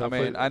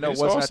know it it's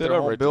wasn't all at set their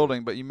up home right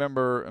building, but you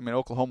remember,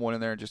 Oklahoma went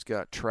in there and just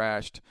got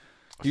trashed.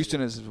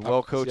 Houston is as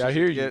well coached. I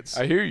hear as it you. gets.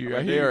 I hear you.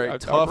 They are a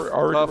tough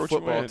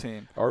football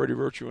team. I already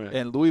wrote you in.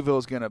 And Louisville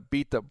is going to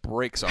beat the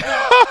brakes on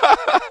them.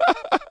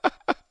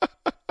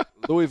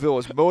 Louisville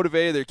is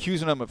motivated. They're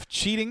accusing them of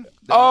cheating.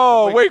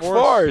 Wake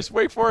Forest.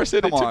 Wake Forest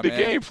said they took the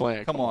game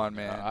plan. Come on,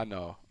 man. I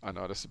know.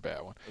 That's a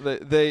bad one.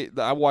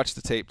 I watched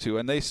the tape, too,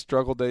 and they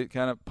struggled. They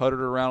kind of puttered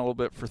around a little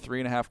bit for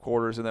 3.5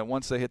 quarters, and then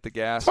once they hit the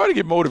gas. It's hard to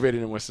get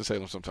motivated in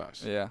Winston-Salem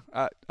sometimes. Yeah.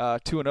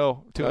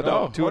 2-0.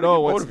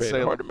 2-0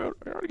 Winston-Salem. Hard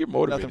to get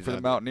motivated. Nothing for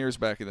the Mountaineers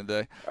back in the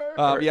day.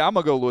 Yeah, I'm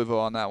going to go Louisville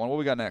on that one. What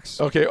we got next?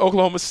 Okay,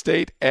 Oklahoma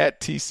State at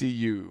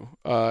TCU.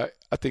 I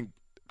think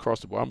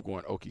across the board, I'm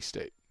going Okie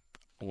State.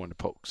 I want the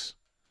Pokes.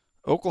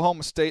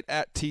 Oklahoma State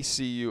at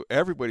TCU.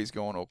 Everybody's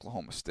going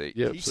Oklahoma State.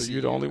 Yep, TCU so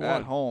you're the only one.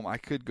 At home, I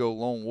could go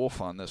lone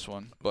wolf on this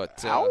one.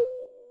 But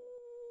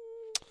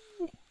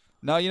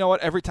no, you know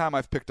what? Every time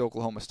I've picked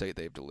Oklahoma State,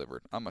 they've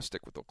delivered. I'm going to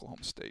stick with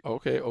Oklahoma State.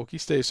 Okay, Okie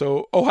State.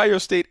 So Ohio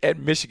State at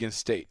Michigan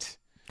State.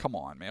 Come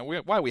on, man.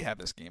 Why do we have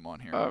this game on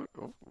here?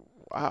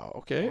 Wow,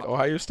 okay.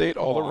 Ohio State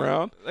all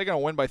around. They're going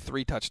to win by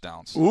 3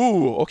 touchdowns.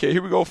 Ooh, okay,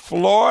 here we go.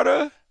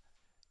 Florida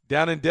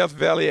down in Death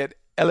Valley at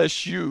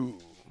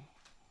LSU.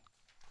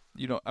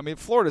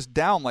 Florida's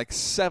down like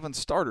 7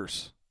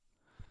 starters.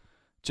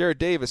 Jared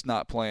Davis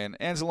not playing.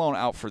 Anzalone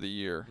out for the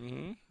year.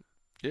 Mm-hmm.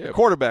 Yeah, the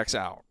quarterback's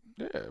out.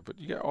 Yeah, but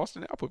you got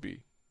Austin Appleby.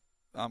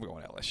 I'm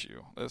going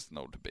LSU. There's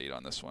no debate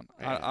on this one.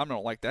 I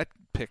don't like that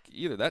pick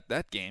either.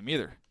 That game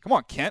either. Come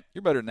on, Kent.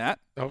 You're better than that.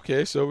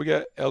 Okay, so we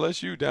got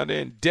LSU down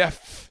there in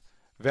Death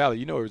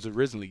Valley. It was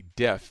originally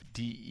Deaf,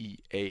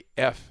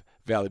 D-E-A-F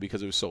Valley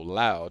because it was so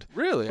loud.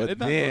 Really? But I did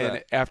not know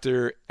that.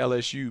 After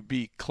LSU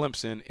beat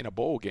Clemson in a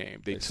bowl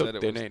game, they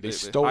took their name. They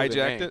stole hijacked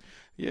their name. It?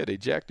 Yeah, they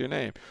jacked their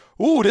name.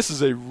 Ooh, this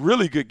is a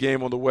really good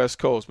game on the West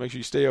Coast. Make sure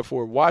you stay up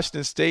for it.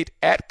 Washington State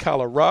at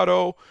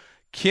Colorado.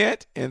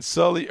 Kent and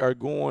Sully are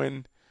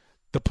going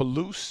the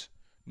Palouse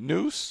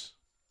Noose.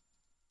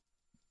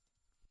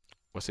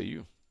 What say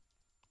you?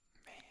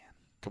 Man.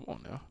 Come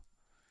on now.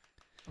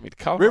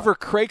 River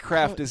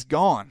Craycraft is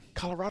gone.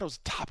 Colorado's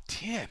top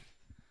 10.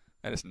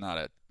 That is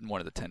not one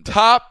of the 10 best.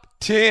 Top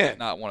 10.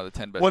 Not one of the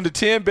 10 best. One of the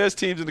 10 best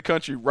teams in the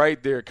country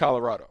right there,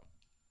 Colorado.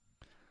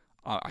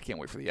 I can't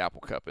wait for the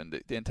Apple Cup.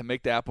 And to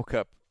make the Apple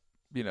Cup,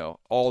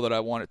 all that I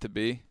want it to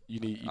be,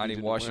 I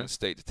need Washington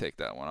State to take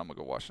that one. I'm going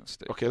to go Washington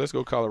State. Okay, let's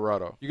go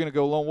Colorado. You're going to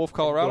go Lone Wolf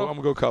Colorado? I'm going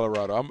to go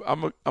Colorado.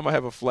 I'm going to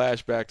have a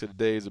flashback to the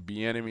days of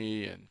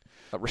Bieniemy and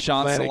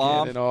Rashawn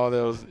Salam and all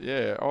those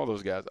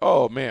guys.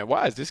 Oh, man,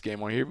 why is this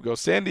game on? Here we go.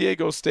 San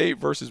Diego State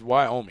versus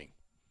Wyoming.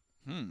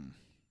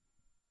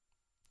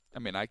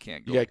 I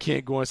can't go. You got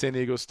Kent going San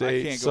Diego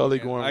State, Sully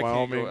going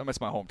Wyoming.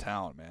 That's my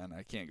hometown, man.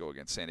 I can't go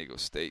against San Diego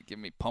State. Give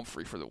me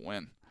Pumphrey for the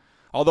win.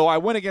 Although I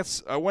went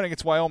against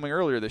Wyoming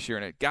earlier this year,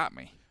 and it got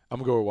me. I'm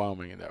going to go with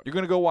Wyoming in that. You're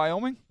going to go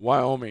Wyoming?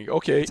 Wyoming,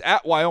 okay. It's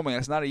at Wyoming.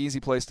 It's not an easy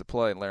place to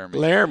play in Laramie.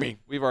 Laramie.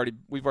 We've already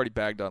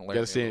bagged on Laramie.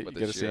 You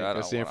got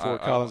to stay in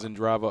Fort Collins and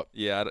drive up.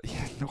 Yeah,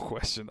 no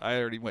question. I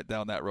already went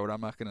down that road. I'm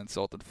not going to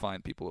insult and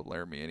find people at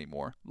Laramie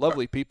anymore.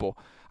 Lovely people.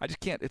 I just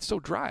can't. It's so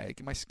dry.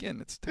 My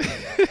skin. It's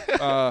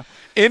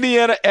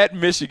Indiana at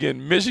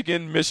Michigan.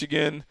 Michigan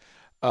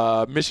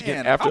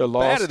Man, after a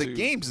loss. How bad are the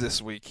games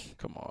this week?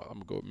 Come on. I'm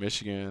going to go with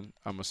Michigan.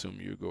 I'm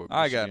assuming you go with Michigan.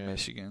 I got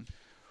Michigan.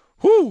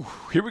 Whew.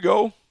 Here we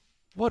go.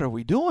 What are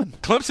we doing?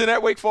 Clemson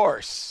at Wake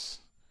Forest.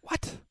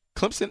 What?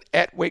 Clemson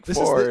at Wake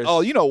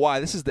Forest. You know why?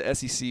 This is the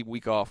SEC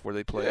week off where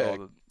they play all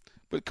the.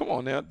 But come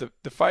on now,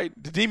 the fight,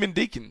 the Demon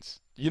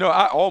Deacons.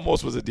 I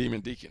almost was a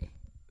Demon Deacon.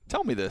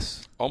 Tell me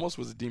this. Almost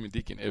was a Demon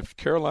Deacon. If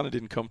Carolina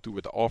didn't come through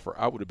with the offer,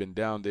 I would have been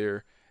down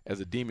there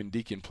as a Demon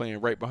Deacon playing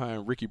right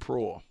behind Ricky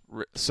Proehl.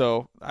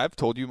 So I've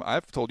told you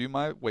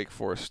my Wake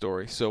Forest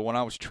story. So when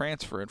I was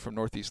transferring from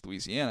Northeast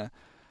Louisiana,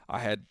 I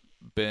had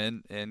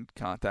been in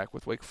contact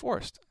with Wake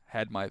Forest.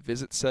 Had my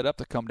visit set up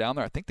to come down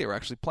there. I think they were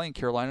actually playing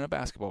Carolina in a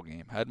basketball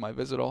game. Had my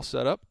visit all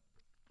set up.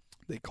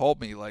 They called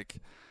me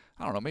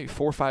maybe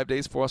 4 or 5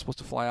 days before I was supposed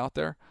to fly out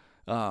there.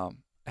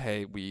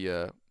 Hey, we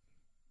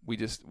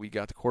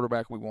got the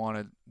quarterback we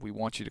wanted. We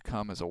want you to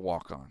come as a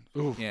walk-on.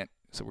 We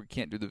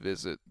can't do the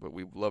visit, but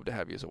we'd love to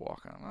have you as a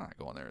walk-on. I'm not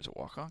going there as a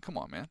walk-on. Come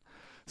on, man.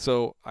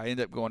 So I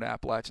ended up going to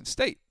Appalachian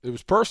State. It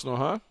was personal,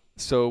 huh?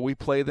 So we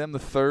play them the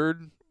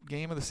 3rd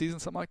game of the season,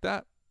 something like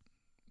that.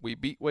 We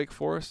beat Wake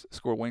Forest,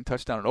 scored a winning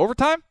touchdown in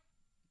overtime.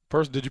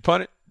 Did you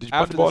punt it? Did you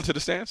punt the ball into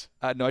the stands?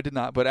 No, I did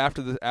not. But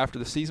after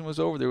the season was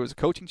over, there was a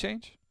coaching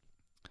change.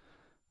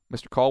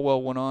 Mr.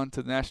 Caldwell went on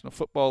to the National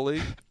Football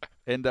League.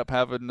 Ended up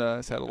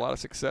has had a lot of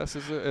success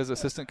as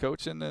assistant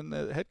coach and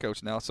head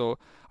coach now. So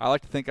I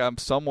like to think I'm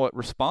somewhat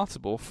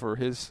responsible for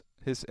his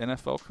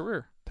NFL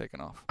career.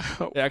 taken off.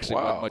 It actually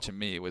Wow. wasn't much of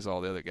me. It was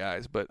all the other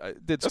guys. But I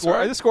did That's score. all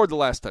right. I just scored the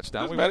last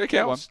touchdown. Doesn't matter, it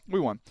counts. We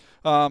won.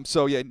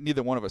 So, yeah,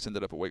 neither one of us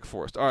ended up at Wake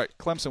Forest. All right,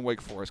 Clemson,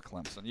 Wake Forest,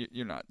 Clemson.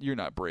 You're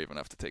not brave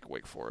enough to take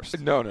Wake Forest.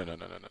 No.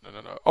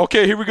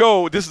 Okay, here we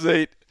go. This is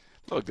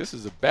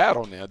a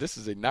battle now. This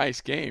is a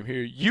nice game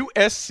here.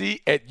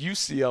 USC at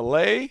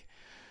UCLA.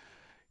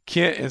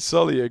 Kent and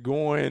Sully are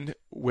going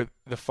with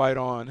the fight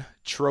on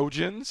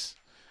Trojans.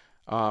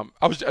 I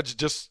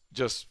just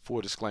for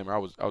a disclaimer, I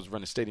was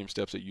running stadium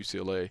steps at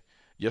UCLA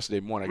yesterday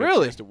morning. I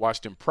got a chance to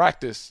watch them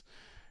practice.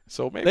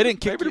 So maybe They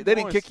didn't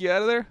kick you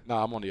out of there? No,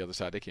 I'm on the other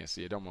side. They can't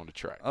see it. I'm on the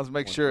track. I was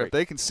making sure if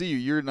they can see you,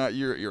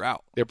 you're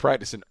out. They're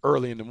practicing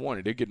early in the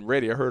morning. They're getting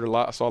ready.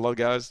 I saw a lot of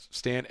guys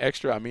stand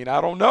extra. I mean,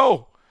 I don't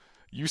know.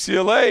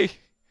 UCLA,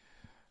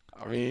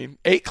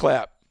 8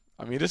 clap.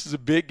 This is a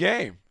big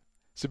game.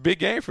 It's a big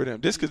game for them.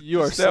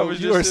 You are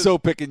so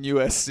picking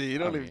USC.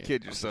 Don't even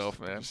kid yourself,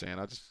 man. I'm saying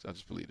I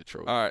just believe the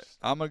Trojans. All right,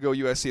 I'm gonna go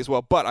USC as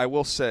well, but I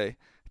will say,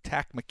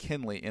 Tack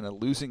McKinley in a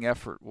losing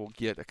effort will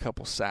get a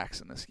couple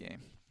sacks in this game.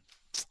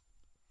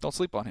 Don't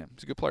sleep on him.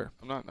 He's a good player.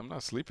 I'm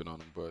not sleeping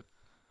on him, but.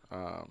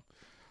 All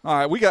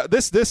right, we got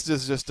this. This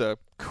is just a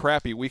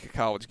crappy week of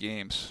college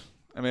games.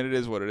 It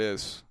is what it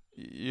is.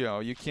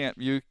 You can't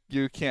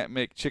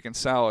make chicken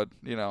salad.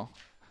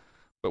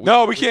 But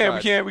we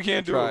can't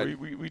do it.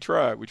 We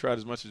tried. We tried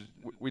as much as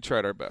we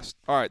tried our best.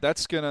 All right,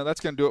 that's gonna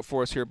do it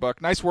for us here,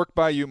 Buck. Nice work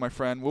by you, my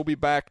friend. We'll be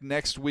back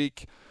next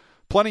week.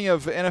 Plenty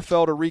of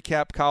NFL to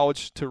recap,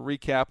 college to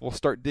recap. We'll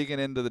start digging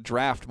into the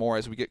draft more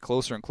as we get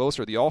closer and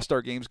closer. The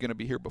All-Star Game is going to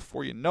be here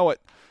before you know it.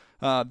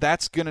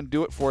 That's going to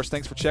do it for us.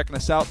 Thanks for checking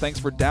us out. Thanks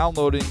for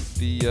downloading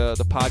the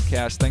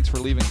podcast. Thanks for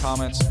leaving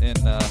comments and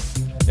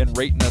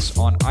rating us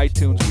on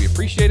iTunes. We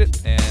appreciate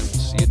it, and we'll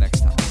see you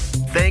next time.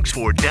 Thanks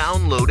for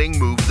downloading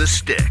Move the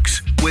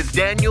Sticks with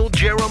Daniel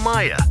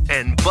Jeremiah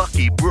and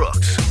Bucky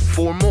Brooks.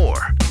 For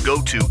more,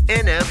 go to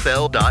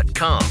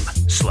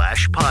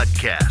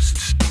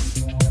nfl.com/podcasts.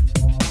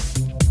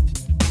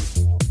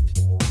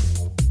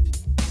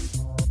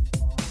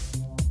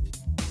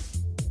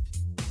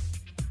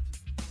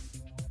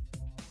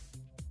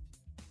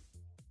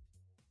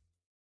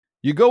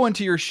 You go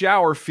into your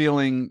shower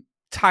feeling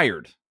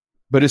tired,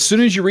 but as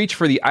soon as you reach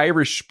for the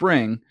Irish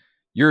Spring,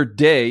 your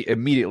day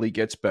immediately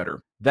gets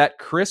better. That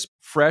crisp,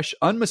 fresh,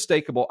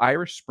 unmistakable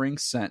Irish Spring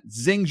scent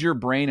zings your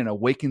brain and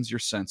awakens your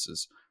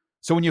senses.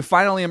 So when you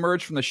finally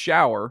emerge from the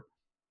shower,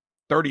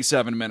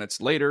 37 minutes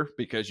later,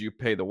 because you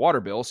pay the water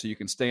bill so you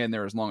can stay in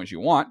there as long as you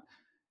want,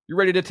 you're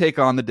ready to take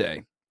on the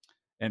day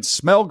and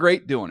smell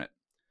great doing it.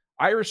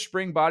 Irish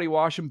Spring Body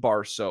Wash and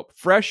Bar Soap.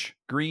 Fresh,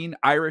 green,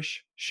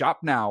 Irish. Shop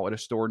now at a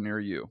store near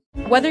you.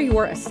 Whether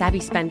you're a savvy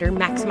spender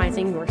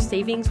maximizing your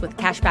savings with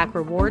cashback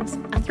rewards,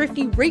 a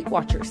thrifty rate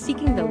watcher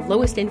seeking the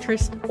lowest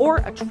interest, or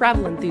a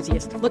travel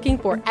enthusiast looking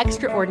for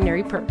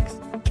extraordinary perks,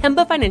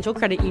 Kemba Financial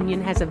Credit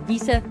Union has a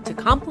visa to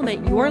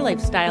complement your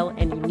lifestyle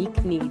and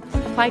unique needs.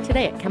 Apply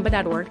today at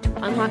Kemba.org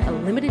to unlock a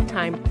limited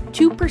time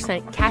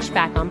 2% cash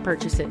back on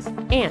purchases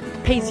and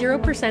pay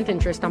 0%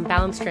 interest on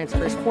balance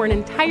transfers for an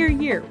entire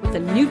year with a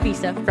new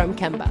visa from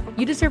Kemba.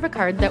 You deserve a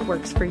card that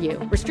works for you.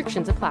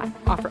 Restrictions apply.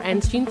 Offer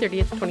ends June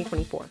 30th,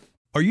 2024.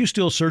 Are you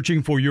still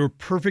searching for your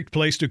perfect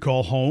place to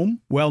call home?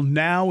 Well,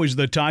 now is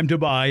the time to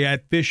buy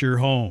at Fisher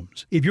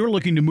Homes. If you're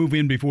looking to move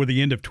in before the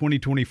end of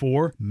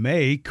 2024,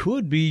 May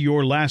could be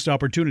your last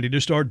opportunity to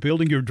start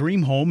building your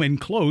dream home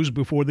and close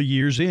before the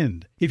year's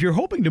end. If you're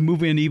hoping to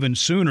move in even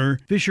sooner,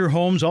 Fisher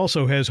Homes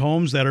also has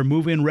homes that are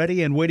move-in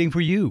ready and waiting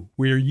for you,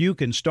 where you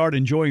can start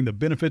enjoying the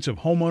benefits of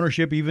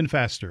homeownership even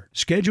faster.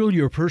 Schedule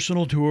your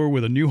personal tour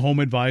with a new home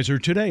advisor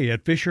today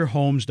at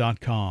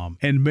FisherHomes.com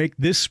and make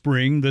this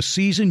spring the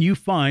season you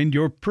find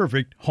your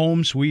perfect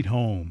home sweet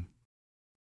home.